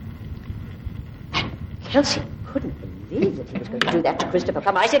servants. And Kelsey couldn't believe that he was going to do that to Christopher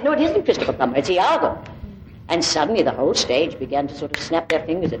Plummer. I said, no, it isn't Christopher Plummer, it's Iago. And suddenly the whole stage began to sort of snap their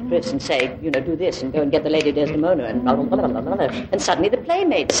fingers at Chris and say, do this, and go and get the Lady Desdemona, and blah, blah, blah, blah, blah, blah. And suddenly the play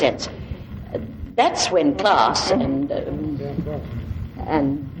made sense. That's when class and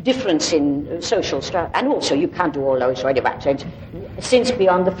difference in social structure, and also you can't do all those radio accents, since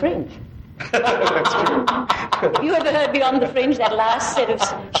Beyond the Fringe. You ever heard Beyond the Fringe, that last set of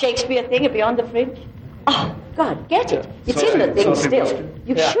Shakespeare thing of Beyond the Fringe? Oh, God, get it. It's in the thing still.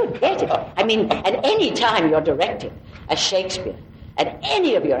 You should get it. I mean, at any time you're directing a Shakespeare, and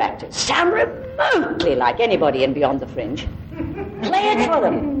any of your actors sound remotely like anybody in Beyond the Fringe, play it for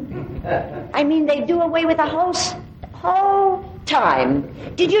them. I mean, they do away with the whole time.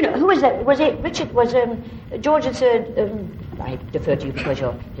 Did you know, who was that? Was it Richard? Was George III, I defer to you because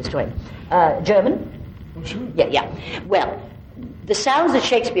you're historian, German? Oh, sure. Yeah. Well, the sounds that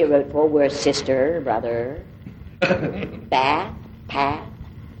Shakespeare wrote for were sister, brother, bath, path,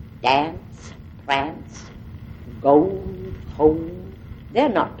 dance, prance, gold, hold. They're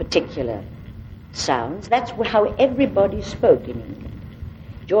not particular sounds. That's how everybody spoke in England.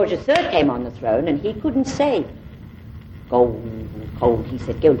 George III came on the throne and he couldn't say gold, cold. He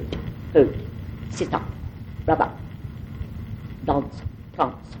said gold, gold, sister, brother, dance,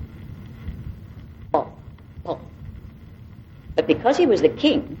 prance, both, because he was the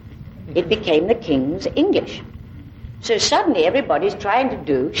king, it became the king's English. So suddenly everybody's trying to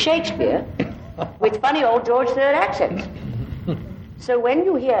do Shakespeare with funny old George III accents. So when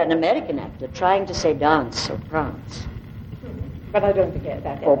you hear an American actor trying to say dance or prance, but I don't think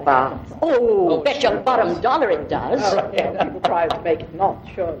that. Or bar. Oh, bet your bottom dollar it does. Oh, yeah, people try to make it not,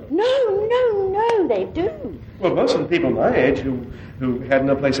 surely. No, they do. Well, most of the people my age who had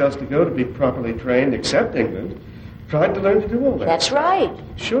no place else to go to be properly trained except England tried to learn to do all that. That's right.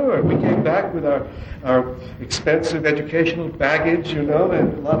 Sure, we came back with our expensive educational baggage, and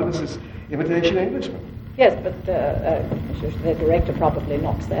a lot of us is imitation Englishmen. Yes, but the director probably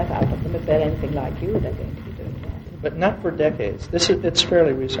knocks that out of them. If they're anything like you, they're going to be doing that. But not for decades. It's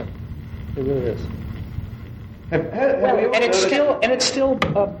fairly recent. It really is. And it's still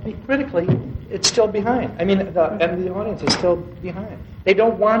critically, it's still behind. I mean, and the audience is still behind. They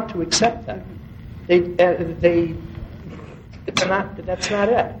don't want to accept that. That's not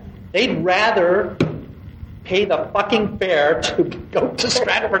it. They'd rather pay the fucking fare to go to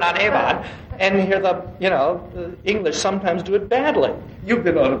Stratford-on-Avon and hear the English sometimes do it badly. You've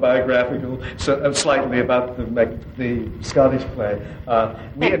been autobiographical slightly about the Scottish play.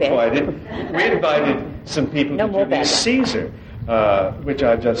 We invited some people to do Caesar, which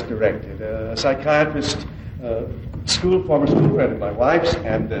I just directed. A psychiatrist, former school friend of my wife's,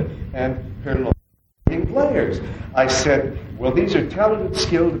 and her lawyer. Players. I said, well, these are talented,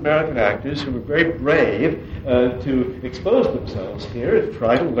 skilled American actors who were very brave to expose themselves here, to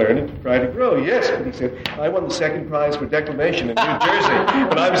try to learn and to try to grow. Yes, but he said, I won the second prize for declamation in New Jersey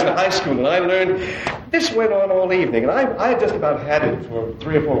when I was in high school, and I learned. This went on all evening, and I had just about had it for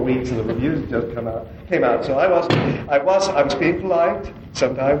 3 or 4 weeks, and the reviews had just came out. So I was being polite,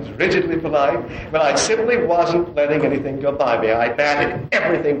 sometimes rigidly polite, but I simply wasn't letting anything go by me. I batted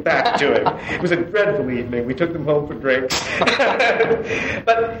everything back to him. It was a dreadful evening. We took them home for drinks.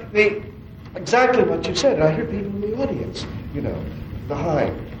 But exactly what you said, and I heard people in the audience,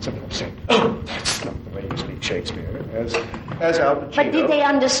 behind, sometimes saying, "Oh, that's not the way you speak Shakespeare," as Al Pacino. But did they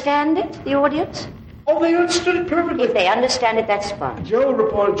understand it, the audience? Oh, they understood it perfectly. If they understand it, that's fine. Joe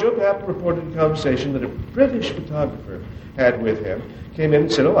Papp reported a conversation that a British photographer had with him. Came in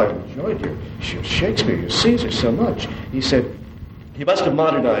and said, "Oh, I've enjoyed your Shakespeare, your Caesar so much." He said, "He must have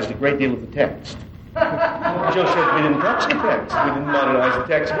modernized a great deal of the text." Joe said, "We didn't touch the text. We didn't modernize the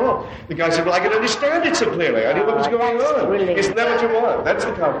text at all." The guy said, "Well, I could understand it so clearly. I knew what was going on." Brilliant. Isn't that what you want? That's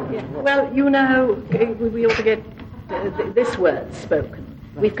the compliment you want. Well, we ought to get this word spoken.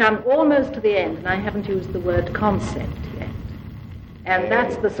 We've come almost to the end, and I haven't used the word concept yet. And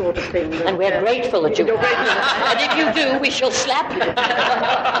that's the sort of thing that... And we're grateful that you have. And if you do, we shall slap you.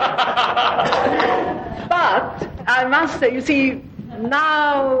 But I must say, you see,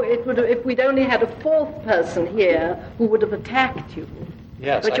 now it would have, if we'd only had a fourth person here who would have attacked you.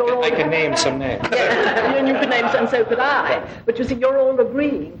 Yes, I can name some names. Yeah, and you could name some, and so could I. But you see, you're all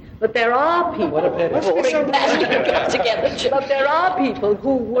agreeing that there are people... What a pity. But there are people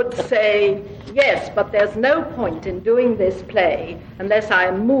who would say, yes, but there's no point in doing this play unless I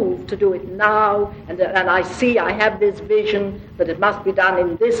am moved to do it now, and I have this vision that it must be done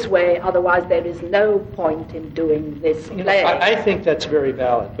in this way, otherwise there is no point in doing this play. I think that's very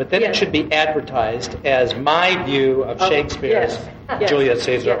valid, but then it should be advertised as my view of Shakespeare's Julius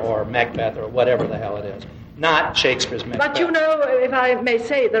Caesar or Macbeth or whatever the hell it is. Not Shakespeare's Macbeth. But if I may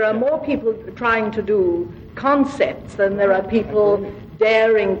say, there are more people trying to do concepts than there are people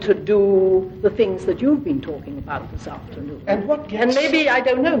daring to do the things that you've been talking about this afternoon. And maybe, I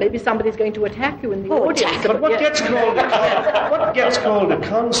don't know, maybe somebody's going to attack you in the audience. But what gets called a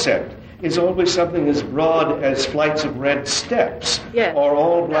concept is always something as broad as flights of red steps, or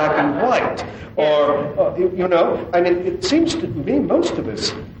all black and white, or, it seems to me most of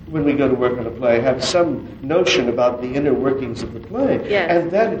us, when we go to work on a play, have some notion about the inner workings of the play. Yes. And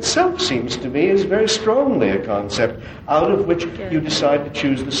that itself seems to me is very strongly a concept out of which you decide to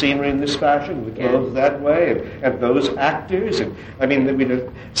choose the scenery in this fashion, the clothes that way, and those actors. And I don't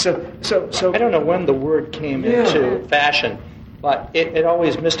know when the word came into fashion, but it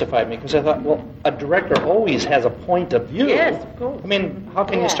always mystified me because I thought, well, a director always has a point of view. Yes, of course. I mean, how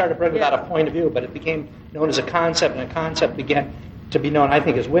can you start a play without a point of view? But it became known as a concept, and a concept began to be known, I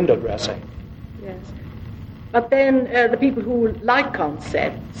think, as window dressing. Yes. But then the people who like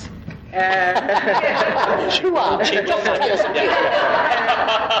concepts... Who are? Yes,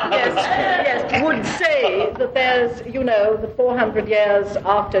 would say that there's, the 400 years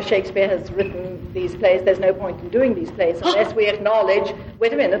after Shakespeare has written these plays, there's no point in doing these plays unless we acknowledge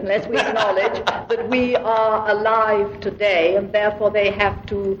that we are alive today, and therefore they have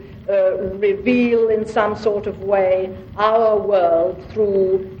to reveal in some sort of way our world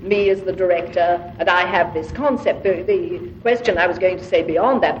through me as the director, and I have this concept. The question I was going to say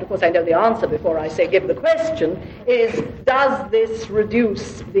beyond that, but of course I know the answer before I say give the question, is does this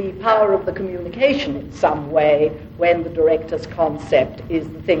reduce the power of the communication in some way when the director's concept is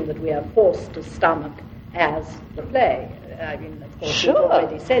the thing that we are forced to stomach as the play? I mean, of course, sure. You've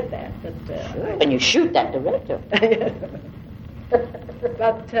already said that. But, sure. When you shoot that director.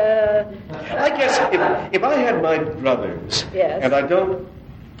 But I guess if I had my druthers, yes. And I don't,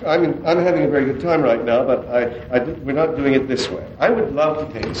 I'm having a very good time right now, but we're not doing it this way. I would love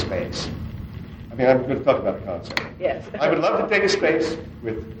to take a space. I mean, I'm going to talk about the concept. Yes. I would love to take a space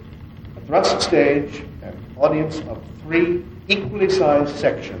with a thrust stage and an audience of 3 equally sized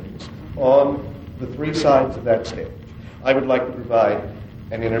sections on the 3 sides of that stage. I would like to provide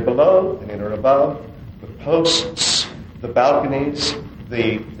an inner below, an inner above, the posts, the balconies,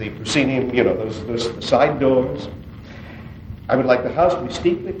 the proscenium, those the side doors. I would like the house to be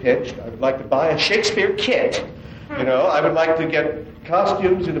steeply pitched. I would like to buy a Shakespeare kit. I would like to get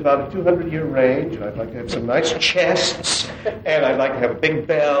costumes in about a 200-year range. I'd like to have some nice chests, and I'd like to have a big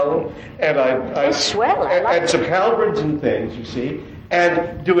bell, and and some halberds and things, you see,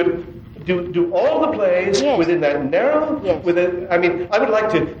 and do all the plays within that narrow. Yes. I would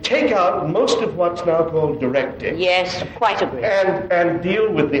like to take out most of what's now called directing. Yes, quite agree. And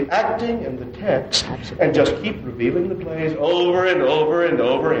deal with the acting and the text. Absolutely. And just keep revealing the plays over and over and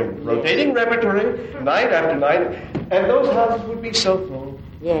over in rotating repertory, night after night. And those houses would be so full.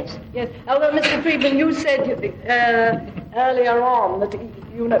 Yes. Yes. Although, Mr. Friedman, you said earlier on that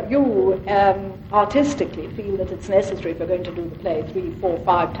you artistically feel that it's necessary if you're going to do the play 3, 4,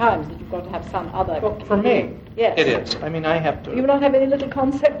 5 times that you've got to have some other. Well, for me, yes, it is. I mean, I have to. You don't have any little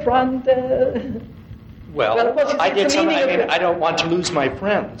concept round. Well, of course, I did something. I mean, I don't want to lose my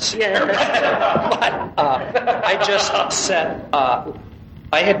friends. Yeah. But I just said I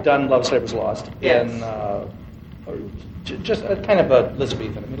had done Love Slavers Lost in just a kind of a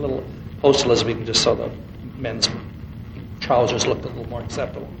Elizabethan, a little post-Elizabethan, just so the men's trousers looked a little more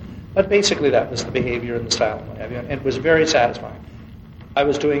acceptable. But basically, that was the behavior and the style and what have you, and it was very satisfying. I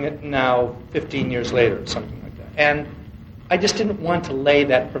was doing it now 15 years later, something like that, and I just didn't want to lay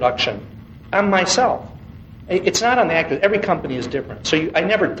that production on myself. It's not on the actors. Every company is different. So I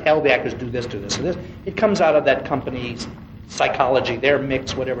never tell the actors, do this, and this. It comes out of that company's psychology, their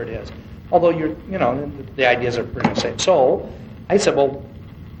mix, whatever it is. Although the ideas are pretty much the same. So I said, well,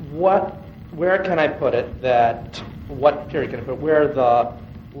 where can I put it what period can I put it? Where the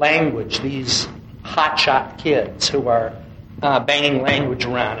language, these hotshot kids who are banging language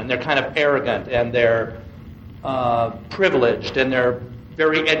around, and they're kind of arrogant, and they're privileged, and they're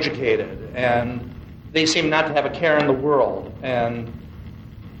very educated, and they seem not to have a care in the world, and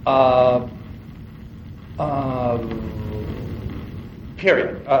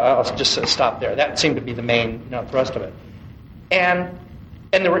period. I'll just stop there. That seemed to be the main thrust of it. And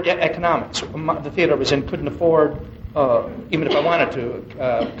there were economics. The theater I was in couldn't afford, even if I wanted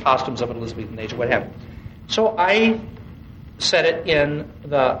to, costumes of an Elizabethan age, what have you. So I set it in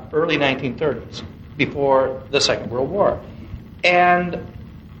the early 1930s, before the Second World War. And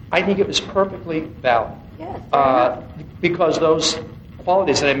I think it was perfectly valid. Yes, because those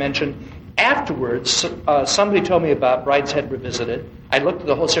qualities that I mentioned, afterwards, somebody told me about Brideshead Revisited. I looked at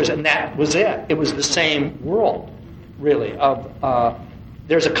the whole series, and that was it. It was the same world, really.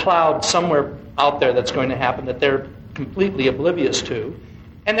 There's a cloud somewhere out there that's going to happen that they're completely oblivious to,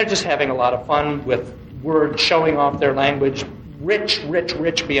 and they're just having a lot of fun with words, showing off their language, rich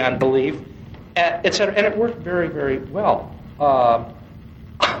beyond belief, etc. And it worked very, very well.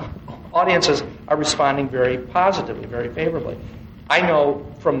 Audiences are responding very positively, very favorably. I know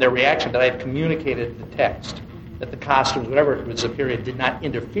from their reaction that I had communicated the text, that the costumes, whatever it was, the period, did not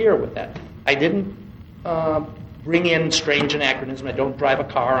interfere with that. I didn't bring in strange anachronism. I don't drive a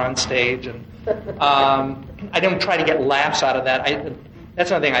car on stage, and I don't try to get laughs out of that.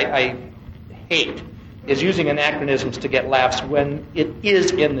 That's another thing I hate, is using anachronisms to get laughs when it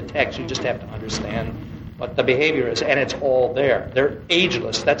is in the text. You just have to understand what the behavior is, and it's all there. They're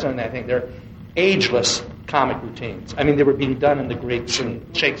ageless. That's another thing. They're ageless comic routines. I mean, they were being done in the Greeks,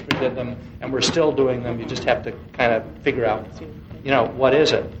 and Shakespeare did them, and we're still doing them. You just have to kind of figure out, what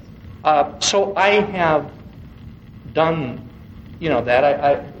is it. So I have done, that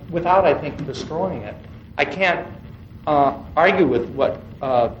I without, I think, destroying it. I can't argue with what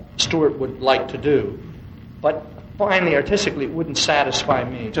Stuart would like to do, but finally, artistically, it wouldn't satisfy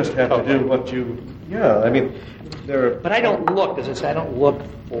me. You just have to do what you... Yeah, I mean, there are... But I don't look, as I say, I don't look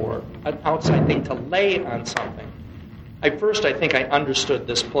for an outside thing to lay on something. I think I understood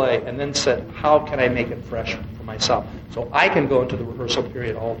this play and then said, how can I make it fresh for myself? So I can go into the rehearsal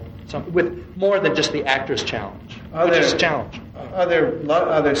period with more than just the actor's challenge. Are there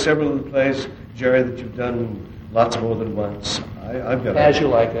several of the plays, Jerry, that you've done lots more than once? I've done As You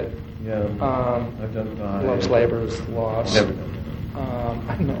Like It. Yeah. I've done 5. Love's Labor's Lost. Never done that.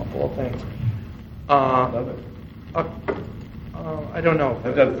 I know all things. Love it. I don't know.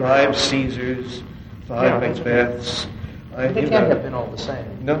 I've done 5 Caesars, 5 Macbeths. They can't have been all the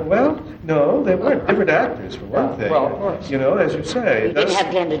same. No, they weren't. Different actors, for one thing. Well, of course. As you say. You didn't have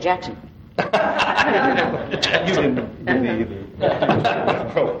Glenda Jackson. You didn't either.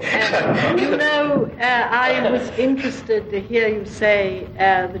 I was interested to hear you say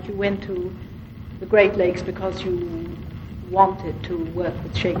that you went to the Great Lakes because you wanted to work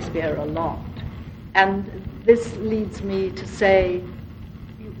with Shakespeare a lot. And this leads me to say,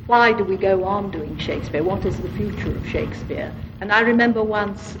 why do we go on doing Shakespeare? What is the future of Shakespeare? And I remember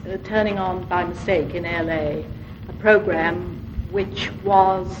once turning on by mistake in LA a program which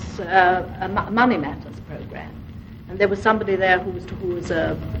was a Money Matters program. And there was somebody there who was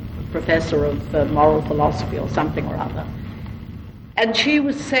a professor of moral philosophy or something or other. And she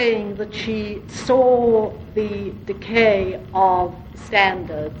was saying that she saw the decay of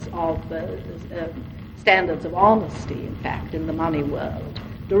standards of honesty, in fact, in the money world,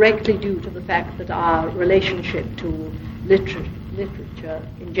 directly due to the fact that our relationship to literature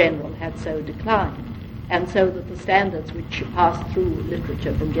in general had so declined, and so that the standards which pass through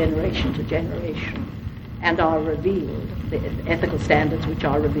literature from generation to generation and are revealed, the ethical standards which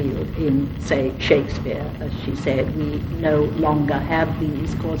are revealed in, say, Shakespeare, as she said, we no longer have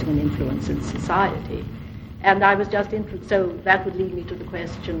these causing an influence in society. And I was just interested, so that would lead me to the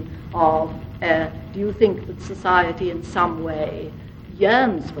question of, do you think that society in some way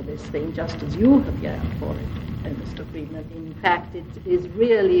yearns for this thing just as you have yearned for it, Mr. Friedman? In fact, it is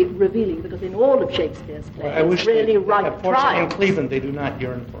really revealing, because in all of Shakespeare's plays, it's really right triumphs. In Cleveland, they do not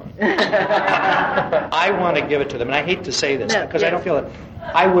yearn for it. I want to give it to them, and I hate to say this, because I don't feel it.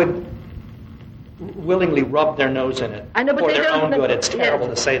 I would willingly rub their nose in it for their own good. It's terrible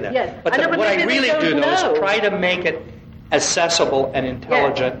to say that. Yes. But what I really do, though, is try to make it accessible and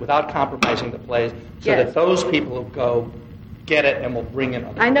intelligent without compromising the plays, so that those people who go get it and will bring in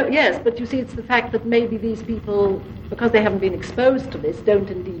other people. Yes, but you see, it's the fact that maybe these people, because they haven't been exposed to this, don't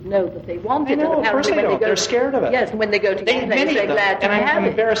indeed know that they want it. I know, and of course they don't. They're scared of it. Yes, and when they go to the play, they're glad to have it. I'm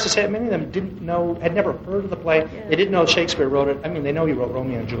embarrassed to say that many of them didn't know, had never heard of the play. Yeah. They didn't know Shakespeare wrote it. I mean, they know he wrote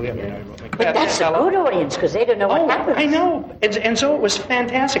Romeo and Juliet. They know he wrote Macbeth. But that's a good audience, because they don't know what happens. I know. And so it was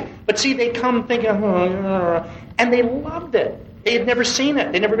fantastic. But see, they come thinking, and they loved it. They had never seen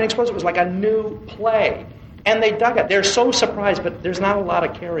it. They'd never been exposed. It was like a new play. And they dug it. They're so surprised, but there's not a lot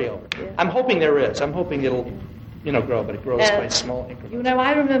of carryover. Yeah. I'm hoping there is. I'm hoping it'll, grow, but it grows by small increments.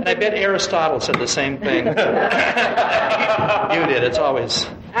 I remember... And I bet Aristotle said the same thing. You did. It's always...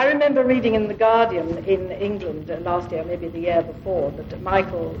 I remember reading in The Guardian in England last year, maybe the year before, that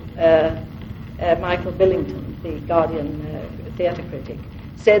Michael Billington, the Guardian theatre critic,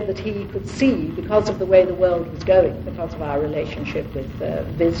 said that he could see, because of the way the world was going, because of our relationship with the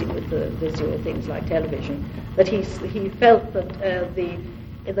visual things like television, that he felt that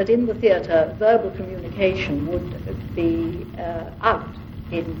that in the theatre verbal communication would be out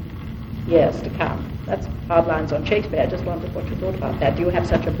in years to come. That's hard lines on Shakespeare. I just wondered what you thought about that. Do you have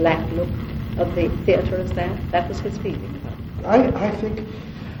such a black look of the theatre as that? That was his feeling about it.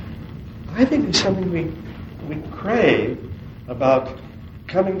 I think there's something we crave about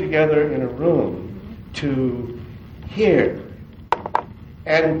coming together in a room to hear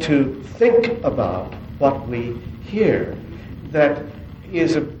and to think about what we hear that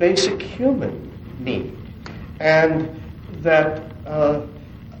is a basic human need. And that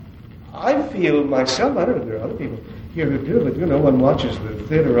I feel myself, I don't know if there are other people here who do, but one watches the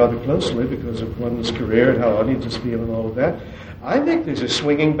theater rather closely because of one's career and how audiences feel and all of that. I think there's a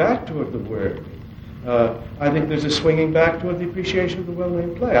swinging back toward the word. I think there's a swinging back toward the appreciation of the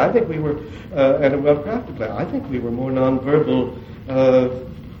well-named play. I think we were, and a well-crafted play, I think we were more nonverbal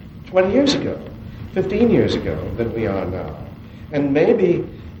 20 years ago, 15 years ago than we are now. And maybe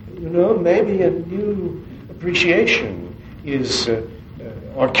a new appreciation is,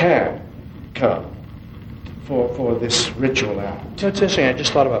 or can come for this ritual act. It's interesting, I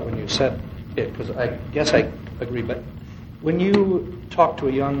just thought about when you said it, because I guess I agree, but when you talk to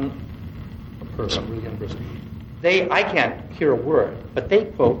a young person, really young person, I can't hear a word, but they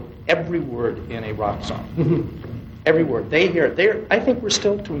quote every word in a rock song. Every word. They hear it. I think we're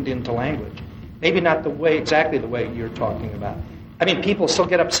still tuned into language. Maybe not exactly the way you're talking about. I mean, people still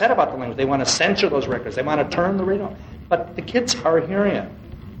get upset about the language. They want to censor those records. They want to turn the radio. but the kids are hearing it.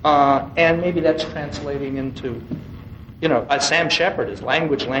 And maybe that's translating into, Sam Shepard is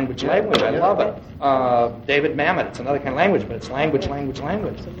language. I love it. David Mamet, it's another kind of language, but it's language.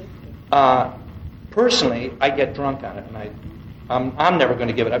 Personally, I get drunk on it, and I'm never going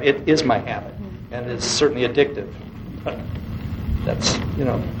to give it up. It is my habit, and it's certainly addictive. But that's,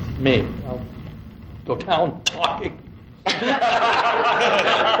 me. I'll go down talking.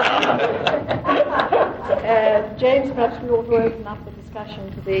 James, perhaps we ought to open up the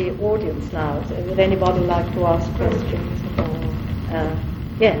discussion to the audience now. Would anybody like to ask questions?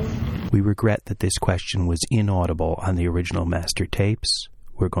 Yes. We regret that this question was inaudible on the original master tapes.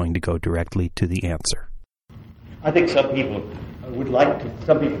 We're going to go directly to the answer. I think some people would like to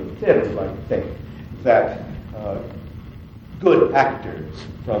think that good actors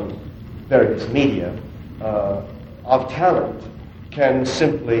from various media of talent can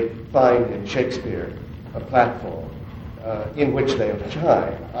simply find in Shakespeare a platform in which they will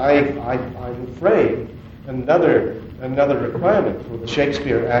shine. I'm afraid another requirement for the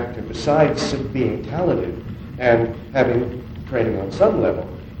Shakespeare actor, besides being talented and having training on some level,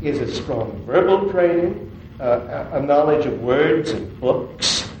 is a strong verbal training, a knowledge of words and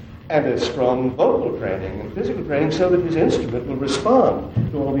books, and a strong vocal training and physical training so that his instrument will respond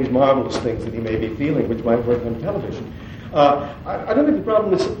to all these marvelous things that he may be feeling, which might work on television. I don't see the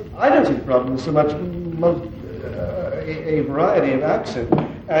problem is so much a variety of accent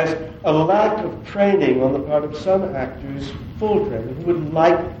as a lack of training on the part of some actors, full training, who would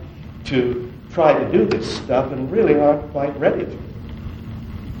like to try to do this stuff and really aren't quite ready to.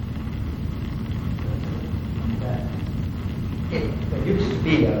 There used to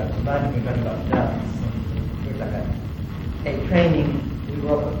be a training we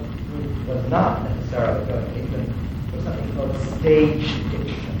was not necessarily going into. There was something called stage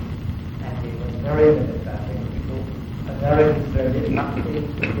diction, and it was very limited. I think Americans learned it not the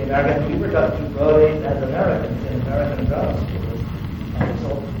American. We were taught to Broadways as Americans in American drama schools, and so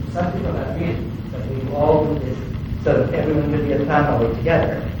some people have reasons that we all do this so that everyone will be a family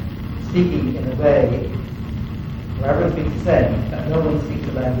together, speaking in a way. Wherever speaks the same, but no one speaks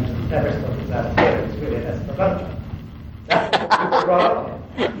the language of the better stuff is out of here. It's really an Esperanto. That's what we were brought up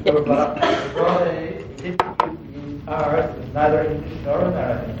in. We were brought up in Broadways. We didn't use ours. It was neither English nor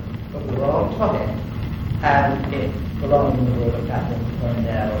American, but we were all taught it. And it belonged in the world of Catherine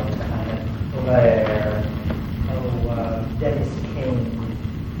Cornell, Hannah Blair, Dennis King,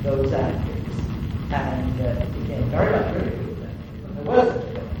 those actors. And it became very much really good. There was such a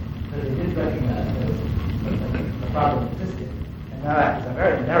thing, but they did recognize the problem existed, and now actors are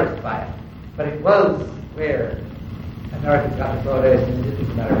very embarrassed by it. But it was where Americans got the Broadways and it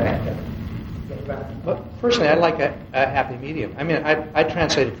didn't matter actor. But personally, I like a happy medium. I mean, I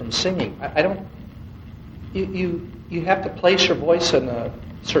translate it from singing. I don't. You have to place your voice in a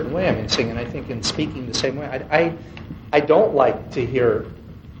certain way. I mean, singing. I think in speaking the same way. I don't like to hear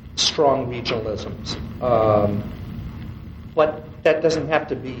strong regionalisms. But that doesn't have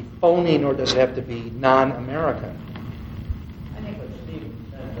to be phony, nor does it have to be non-American. I think what Steve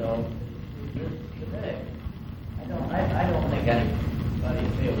said, though, is today. I don't think anybody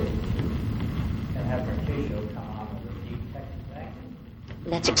feels can have Mercutio come on with a deep Texas accent.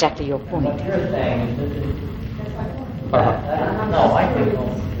 That's exactly your point. And what you're saying is that no, I think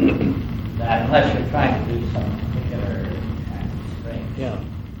that unless you're trying to do some particular kind of strange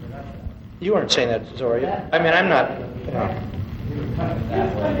production. You weren't saying that, Zora. I mean, I'm not. But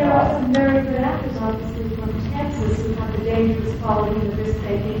there are some very good actors, obviously, from Texas who have the dangerous quality of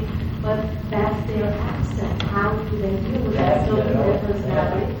risk-taking, but that's their accent. How do they deal with that? Still their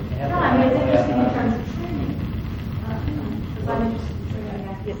personality? No, I mean, it's interesting in terms of training. Because I'm interested in training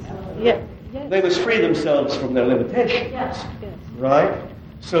actors. They must free themselves from their limitations, right?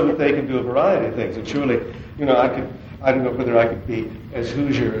 So that they can do a variety of things. And surely, I don't know whether I could be as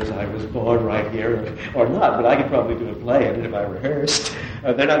Hoosier as I was born right here or not, but I could probably do a play in it if I rehearsed.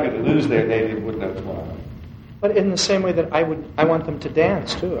 They're not going to lose their native Woodnote. But in the same way that I want them to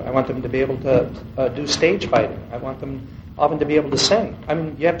dance too. I want them to be able to do stage fighting. I want them often to be able to sing. I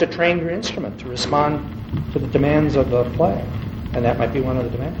mean, you have to train your instrument to respond to the demands of the play, and that might be one of the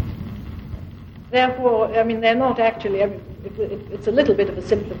demands. Therefore, I mean, they're not actually. It's a little bit of a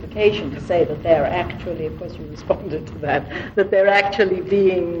simplification to say that they're actually. Of course, you responded to that. That they're actually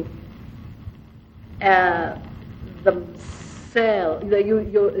being themselves.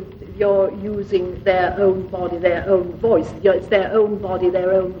 You're using their own body, their own voice. It's their own body,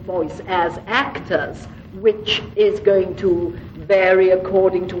 their own voice as actors, which is going to vary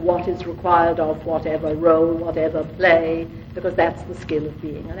according to what is required of whatever role, whatever play, because that's the skill of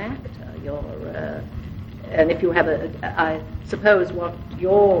being an actor. and if you have I suppose what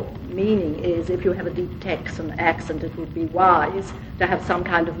your meaning is, if you have a deep Texan accent, it would be wise to have some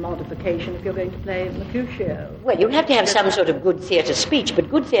kind of modification if you're going to play Mercutio. Well, you have to have some sort of good theatre speech, but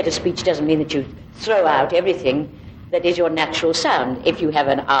good theatre speech doesn't mean that you throw out everything that is your natural sound. If you have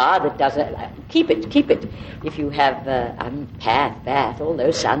an R that doesn't, keep it. If you have path, bath, all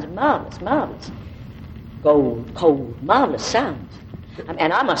those sounds are marvellous. Gold, cold, marvellous sounds.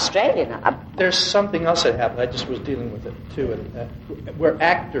 And I'm Australian. There's something else that happened. I just was dealing with it, too. Where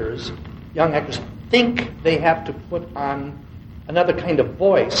young actors, think they have to put on another kind of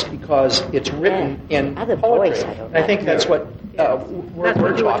voice because it's written in other poetry. Voice, I think that's what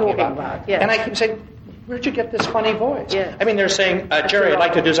we're talking about. Yes. And I keep saying, where'd you get this funny voice? Yes. I mean, they're saying, Jerry, I'd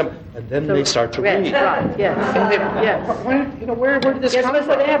like to do something, and then they start to read. Right, yes. Where did this come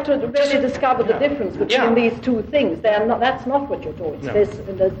from? They have to really discover the difference between these two things. That's not what you're talking about. It's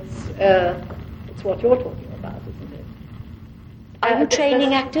what you're talking about, isn't it? Are you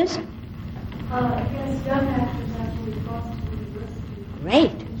training actors? Yes, young actors actually across the university.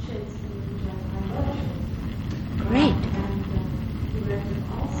 Great. In Shakespeare, which I love Shakespeare. Great. And directed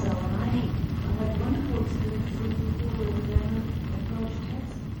also, and I had wonderful experiences before we then approached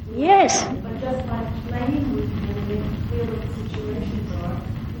text. Yes. But just by playing with them and making clear what the situations are,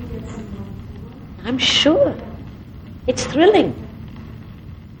 we get some wonderful work. I'm sure. It's thrilling.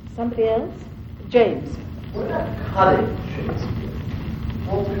 Somebody else? James. What about cutting Shakespeare?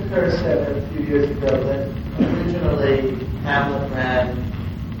 Walter Kerr said a few years ago that originally Hamlet ran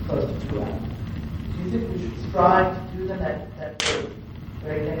close to 2 hours. Do you think we should strive to do that at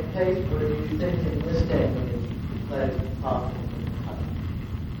very next pace, or do you think in this day when it's possible to cut?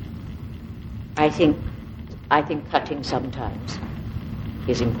 I think cutting sometimes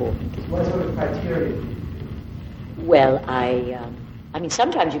is important. What sort of criteria do you use? Well, I mean,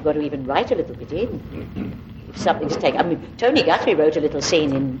 sometimes you've got to even write a little bit in. If something's taken. I mean, Tony Guthrie wrote a little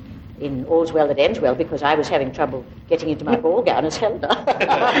scene in All's Well That Ends Well because I was having trouble getting into my ball gown as Helena.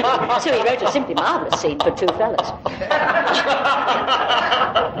 So he wrote a simply marvellous scene for two fellas.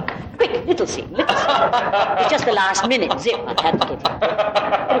 Quick, little scene. It was just the last minute, zip, I had to get in.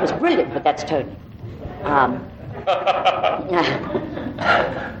 But it was brilliant, but that's Tony.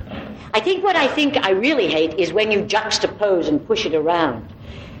 I think what I really hate is when you juxtapose and push it around.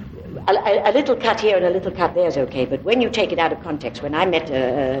 A little cut here and a little cut there is okay, but when you take it out of context, when I met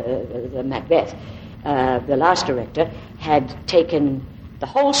Macbeth, the last director had taken the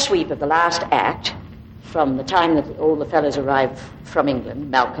whole sweep of the last act from the time that all the fellows arrived from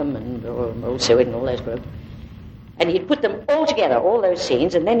England, Malcolm and Old Seward and all those groups, and he'd put them all together, all those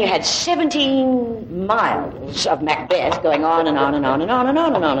scenes, and then you had 17 miles of Macbeth going on and on and on and on and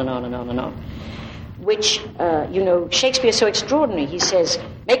on and on and on and on and on. Which, Shakespeare's so extraordinary. He says,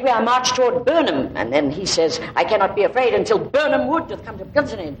 make we our march toward Burnham. And then he says, I cannot be afraid until Burnham Wood doth come to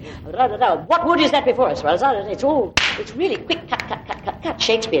Gunson. What wood is that before us? It's really quick, cut,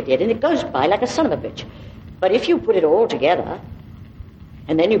 Shakespeare did. And it goes by like a son of a bitch. But if you put it all together,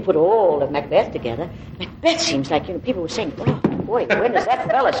 and then you put all of Macbeth together, Macbeth seems like, people were saying, oh, boy, when does that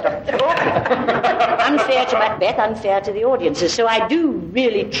fella stop talking? Unfair to Macbeth, unfair to the audiences. So I do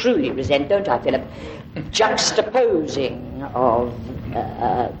really, truly resent, don't I, Philip, juxtaposing of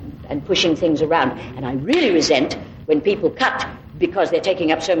and pushing things around. And I really resent when people cut because they're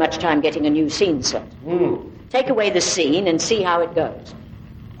taking up so much time getting a new scene set. Take away the scene and see how it goes.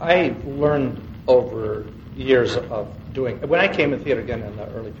 I learned over years of doing. When I came in theater again in the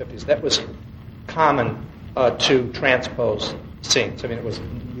early 50s, that was common to transpose scenes. I mean, it was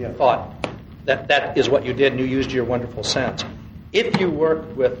thought that is what you did, and you used your wonderful sense. If you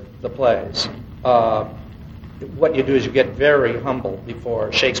work with the plays, what you do is you get very humble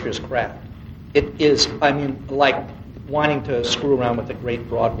before Shakespeare's craft. It is, like wanting to screw around with a great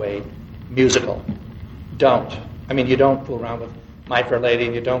Broadway musical. Don't. You don't fool around with My Fair Lady,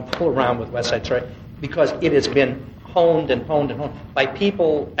 and you don't fool around with West Side Story, because it has been honed and honed and honed by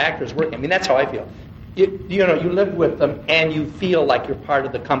actors working. That's how I feel. You live with them and you feel like you're part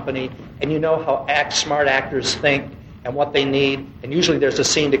of the company, and you know how smart actors think and what they need, and usually there's a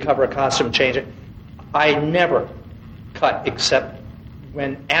scene to cover a costume change it. I never cut except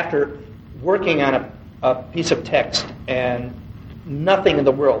when, after working on a piece of text and nothing in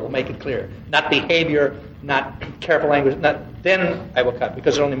the world will make it clear, not behavior, not careful language, then I will cut,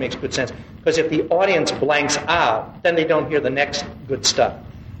 because it only makes good sense. Because if the audience blanks out, then they don't hear the next good stuff.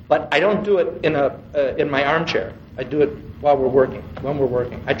 But I don't do it in my armchair. I do it while we're working, when we're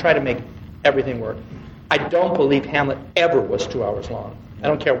working. I try to make everything work. I don't believe Hamlet ever was 2 hours long. I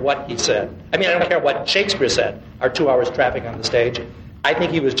don't care what he said. I don't care what Shakespeare said, our 2 hours trapping on the stage. I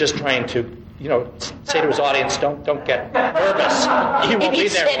think he was just trying to say to his audience, don't get nervous. He won't be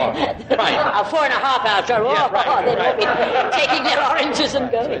there long. Right. 4.5 hours. They won't be taking their oranges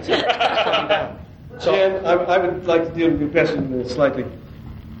and going. So, I would like to deal with your question in a slightly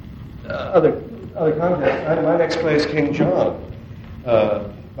other context. My next play is King John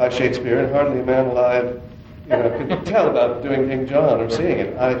by Shakespeare, and hardly a man alive could tell about doing King John or seeing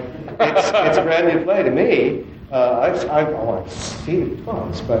it. It's a brand new play to me. I've seen it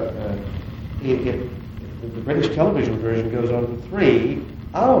twice, but the British television version goes on for 3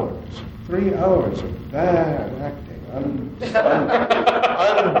 hours. 3 hours of bad acting.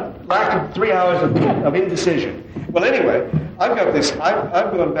 Lacking 3 hours of indecision. Well, anyway, I've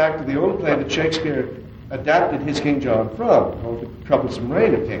gone back to the old play that Shakespeare adapted his King John from, called The Troublesome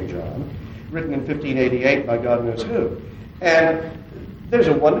Reign of King John, written in 1588 by God knows who. And there's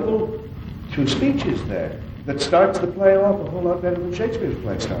a wonderful 2 speeches there that starts the play off a whole lot better than Shakespeare's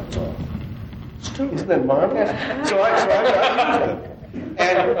play starts off. Isn't that marvelous? So I used them.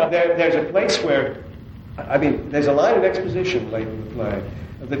 And there's a place where, there's a line of exposition late in the play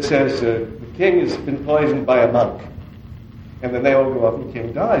that says the king has been poisoned by a monk. And then they all go up and the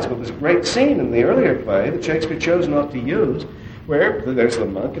king dies. Well, there's a great scene in the earlier play that Shakespeare chose not to use where there's the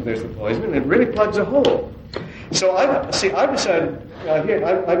monk and there's the poison, and it really plugs a hole. So I've decided here.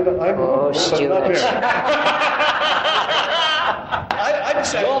 I'm not here. I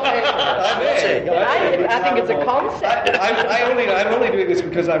decided. I think it's a concept. I'm only doing this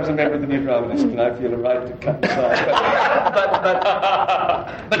because I was a member of the New Dramatists, and I feel a right to cut this off.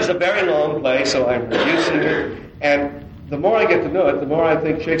 But it's a very long play, so I'm reducing it. And the more I get to know it, the more I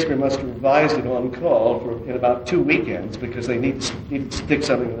think Shakespeare must have revised it on call in about 2 weekends because they need to stick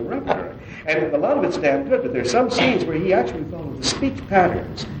something in the repertoire. And a lot of it's damn good, but there's some scenes where he actually followed the speech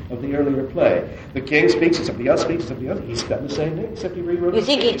patterns of the earlier play. The king speaks, and somebody else speaks, and somebody else. He's done the same thing, except he rewrote it. You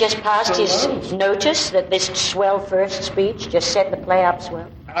think he just passed his notice that this swell first speech just set the play up swell?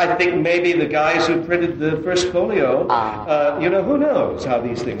 I think maybe the guys who printed the first folio, who knows how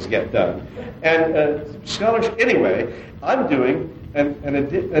these things get done. And scholars, anyway, I'm doing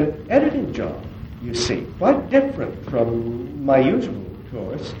an editing job, you see, quite different from my usual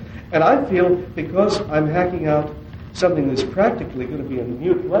course. And I feel because I'm hacking out something that's practically going to be a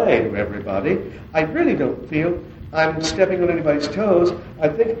new play to everybody, I really don't feel I'm stepping on anybody's toes. I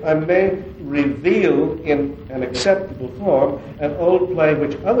think I may reveal in an acceptable form an old play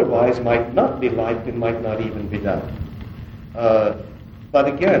which otherwise might not be liked and might not even be done. But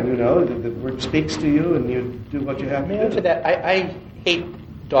again, the word speaks to you and you do what you have to do. To that, I hate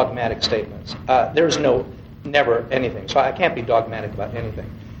dogmatic statements. There's never anything. So I can't be dogmatic about anything.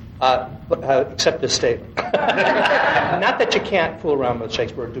 Except this statement. Not that you can't fool around with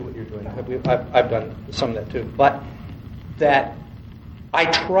Shakespeare or do what you're doing. I've done some of that too. But that I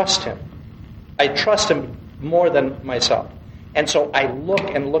trust him. I trust him more than myself. And so I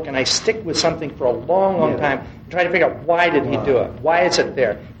look and I stick with something for a long time, trying to figure out why did he do it? Why is it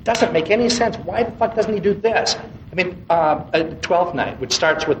there? It doesn't make any sense. Why the fuck doesn't he do this? Twelfth Night, which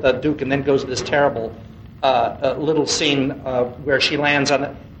starts with the Duke and then goes to this terrible little scene where she lands on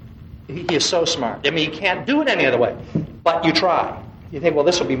it. He is so smart. You can't do it any other way. But you try. You think, well,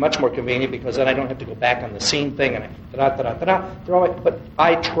 this will be much more convenient because then I don't have to go back on the scene thing and throw it. But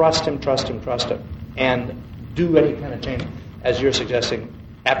I trust him, and do any kind of change, as you're suggesting,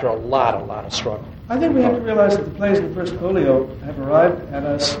 after a lot of struggle. I think we have to realize that the plays in the first folio have arrived at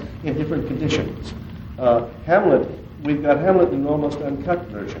us in different conditions. Hamlet, we've got Hamlet in an almost uncut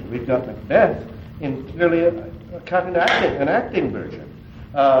version. We've got Macbeth in clearly a cut and acting version.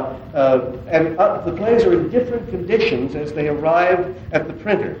 The plays are in different conditions as they arrive at the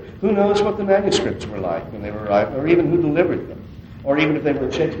printer. Who knows what the manuscripts were like when they arrived, or even who delivered them, or even if they were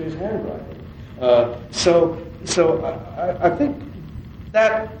in Shakespeare's handwriting. So I think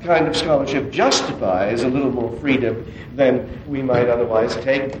that kind of scholarship justifies a little more freedom than we might otherwise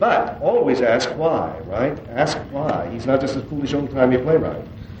take, but always ask why, right? Ask why. He's not just a foolish old-timey playwright.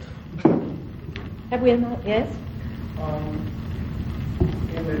 Have we not? Yes?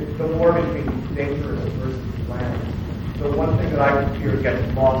 In the war between dangerous versus land, the one thing that I fear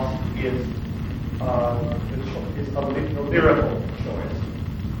gets lost is the lyrical choice.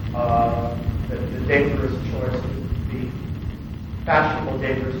 The dangerous choice, the fashionable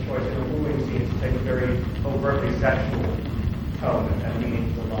dangerous choice in a wooing scene to take a very overtly sexual tone and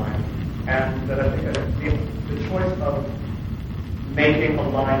meaning to the line. And that I think that the choice of making a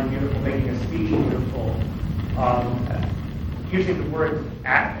line beautiful, making a speech beautiful, using the word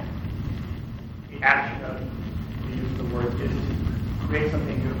act, the action of the use of the word is to create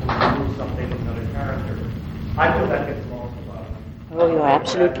something beautiful, to move something in another character. I feel that gets lost a lot. Oh, you're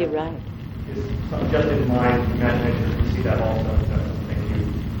absolutely right. is just in mind, imagination, you see that also, is that something you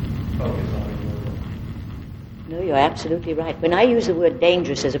focus on in your work? No, you're absolutely right. When I use the word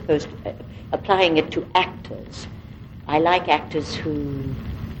dangerous as opposed to applying it to actors, I like actors who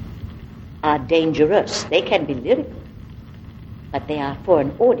are dangerous. They can be lyrical, but they are, for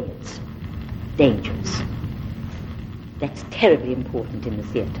an audience, dangerous. That's terribly important in the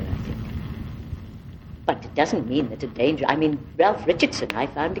theatre, I think. But it doesn't mean that a danger... I mean, Ralph Richardson I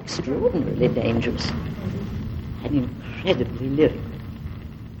found extraordinarily dangerous and incredibly lyrical.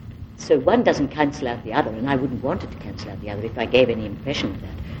 So one doesn't cancel out the other, and I wouldn't want it to cancel out the other if I gave any impression of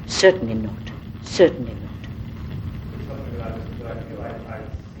that. Certainly not. Certainly not.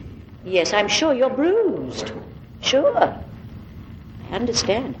 Yes, I'm sure you're bruised. Sure. I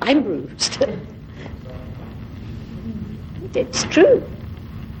understand. I'm bruised. It's true.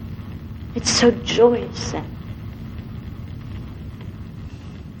 It's so joyous, that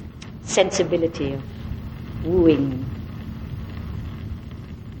sensibility of wooing,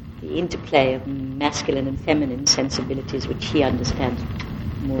 the interplay of masculine and feminine sensibilities, which he understands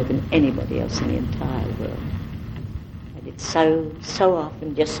more than anybody else in the entire world. And it's so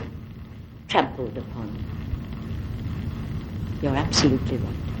often just trampled upon. You're absolutely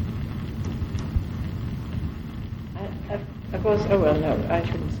right. Of course, no, I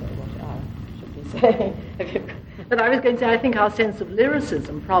shouldn't say what I should be saying. But I was going to say, I think our sense of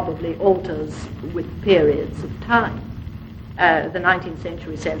lyricism probably alters with periods of time. The 19th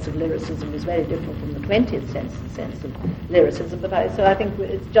century sense of lyricism was very different from the 20th sense of lyricism. So I think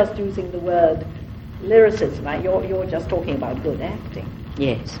it's just using the word lyricism. You're just talking about good acting.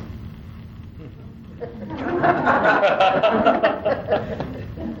 Yes.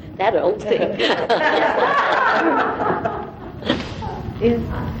 That old thing.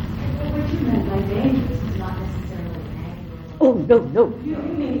 What you meant by dangerous is not necessarily anger. Oh, no. You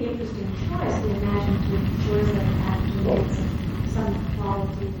made the interesting choice, the imaginative choice of an actor with some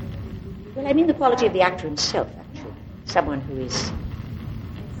quality. Well, I mean the quality of the actor himself, actually. Someone who is...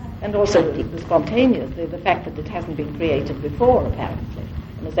 And also the spontaneous, the fact that it hasn't been created before, apparently,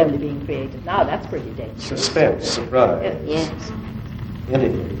 and it's only being created now. That's pretty dangerous. Suspense, surprise. Yes.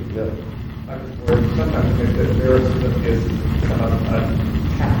 Anything to be good. Sometimes I think that lyricism is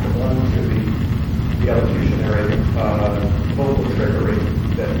tacked onto the elocutionary vocal trickery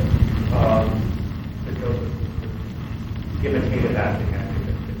that goes with imitative acting.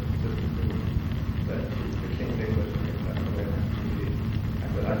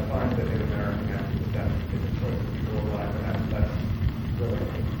 But I find that in American acting, that is a choice of people alive and have less willing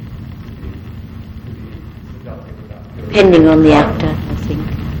to be seductive about doing. Depending on the actor, I think.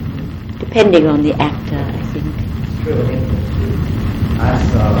 Depending on the actor, I think. It's really interesting. I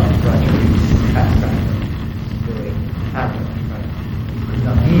saw Fletcher's Cat Factor really happen, but he could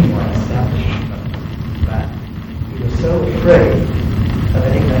not be more established. But he was so afraid of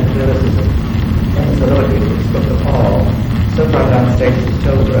any kind of lyricism and soliloquy which spoke to all, so far down the stage, his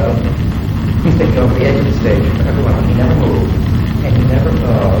toes were out. He's taken over the edge of the stage for everyone. He never moved, and he never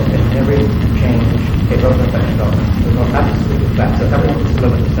paused, and he never changed. He wrote no such notes. There was no absolutely flat. So everyone was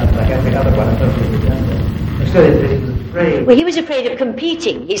soliloquy sounded like every other one, and totally redundant. Instead, he was afraid. Well, he was afraid of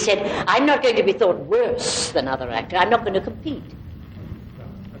competing. He said, I'm not going to be thought worse than other actors. I'm not going to compete.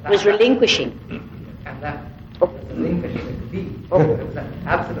 He was relinquishing. And that relinquishing the compete. It was an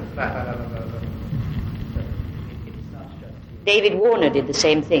absolute flat. David Warner did the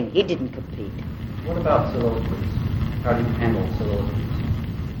same thing. He didn't compete. What about soliloquies? How do you handle soliloquies?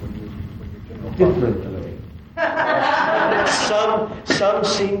 Differently. Some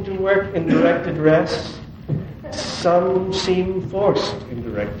seem to work in direct address. Some seem forced in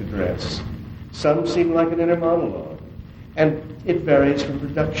direct address. Some seem like an inner monologue. And it varies from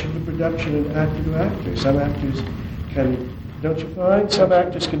production to production and actor to actor. Some actors can, don't you find? Some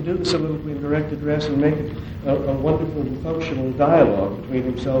actors can do the soliloquy in direct address and make it a wonderful and functional dialogue between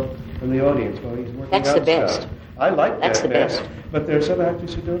himself and the audience while he's working out That's the best. stuff. I like That's that the best. But there are some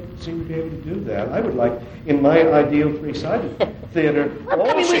actors who don't seem to be able to do that. I would like, in my ideal three-sided theater, I'm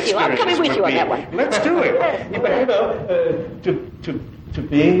coming with you on that one. Let's do it. To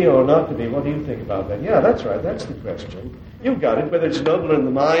be or not to be, what do you think about that? Yeah, that's right. That's the question. You've got it. Whether it's nobler in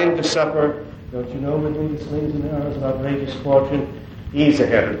the mind to suffer, don't you know, Ridley, the slings and arrows of outrageous fortune, ease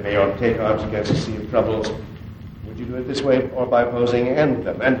ahead of me or take arms against a sea of troubles. Would you do it this way or by opposing end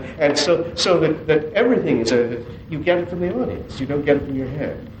them? And so that everything is you get it from the audience. You don't get it from your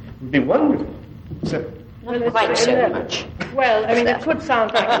head. It would be wonderful. Not quite so much. Well, I mean, it could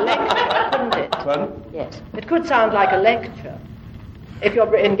sound like a lecture, couldn't it? Pardon? Yes. It could sound like a lecture. if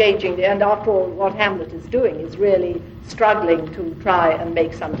you're engaging, and after all, what Hamlet is doing is really struggling to try and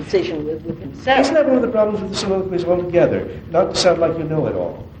make some decision with himself. Isn't that one of the problems with the soliloquies altogether? Not to sound like you know it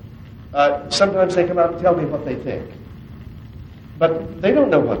all. Sometimes they come out and tell me what they think. But they don't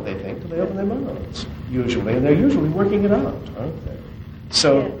know what they think until they open their mouths, usually, and they're usually working it out, aren't they?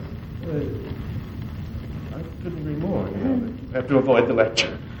 So, I couldn't agree more. I have to avoid the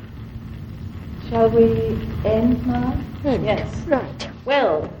lecture. Shall we end now? Yes. Right.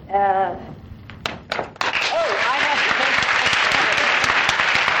 Well, I have to take...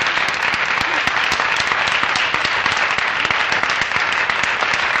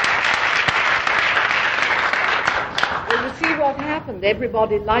 Well, you see what happened.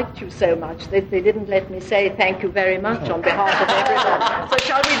 Everybody liked you so much that they didn't let me say thank you very much on behalf of everybody. So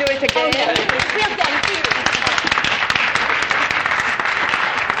shall we do it again? We're done too.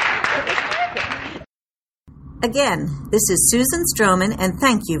 Again, this is Susan Stroman, and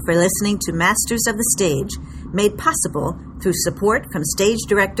thank you for listening to Masters of the Stage, made possible through support from Stage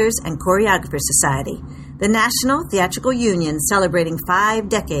Directors and Choreographers Society, the National Theatrical Union celebrating 5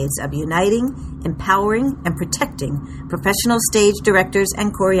 decades of uniting, empowering, and protecting professional stage directors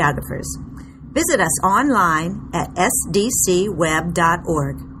and choreographers. Visit us online at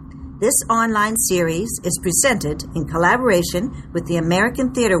sdcweb.org. This online series is presented in collaboration with the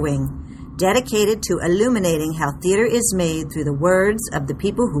American Theater Wing, dedicated to illuminating how theater is made through the words of the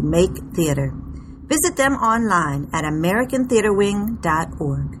people who make theater. Visit them online at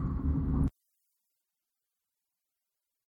americantheaterwing.org.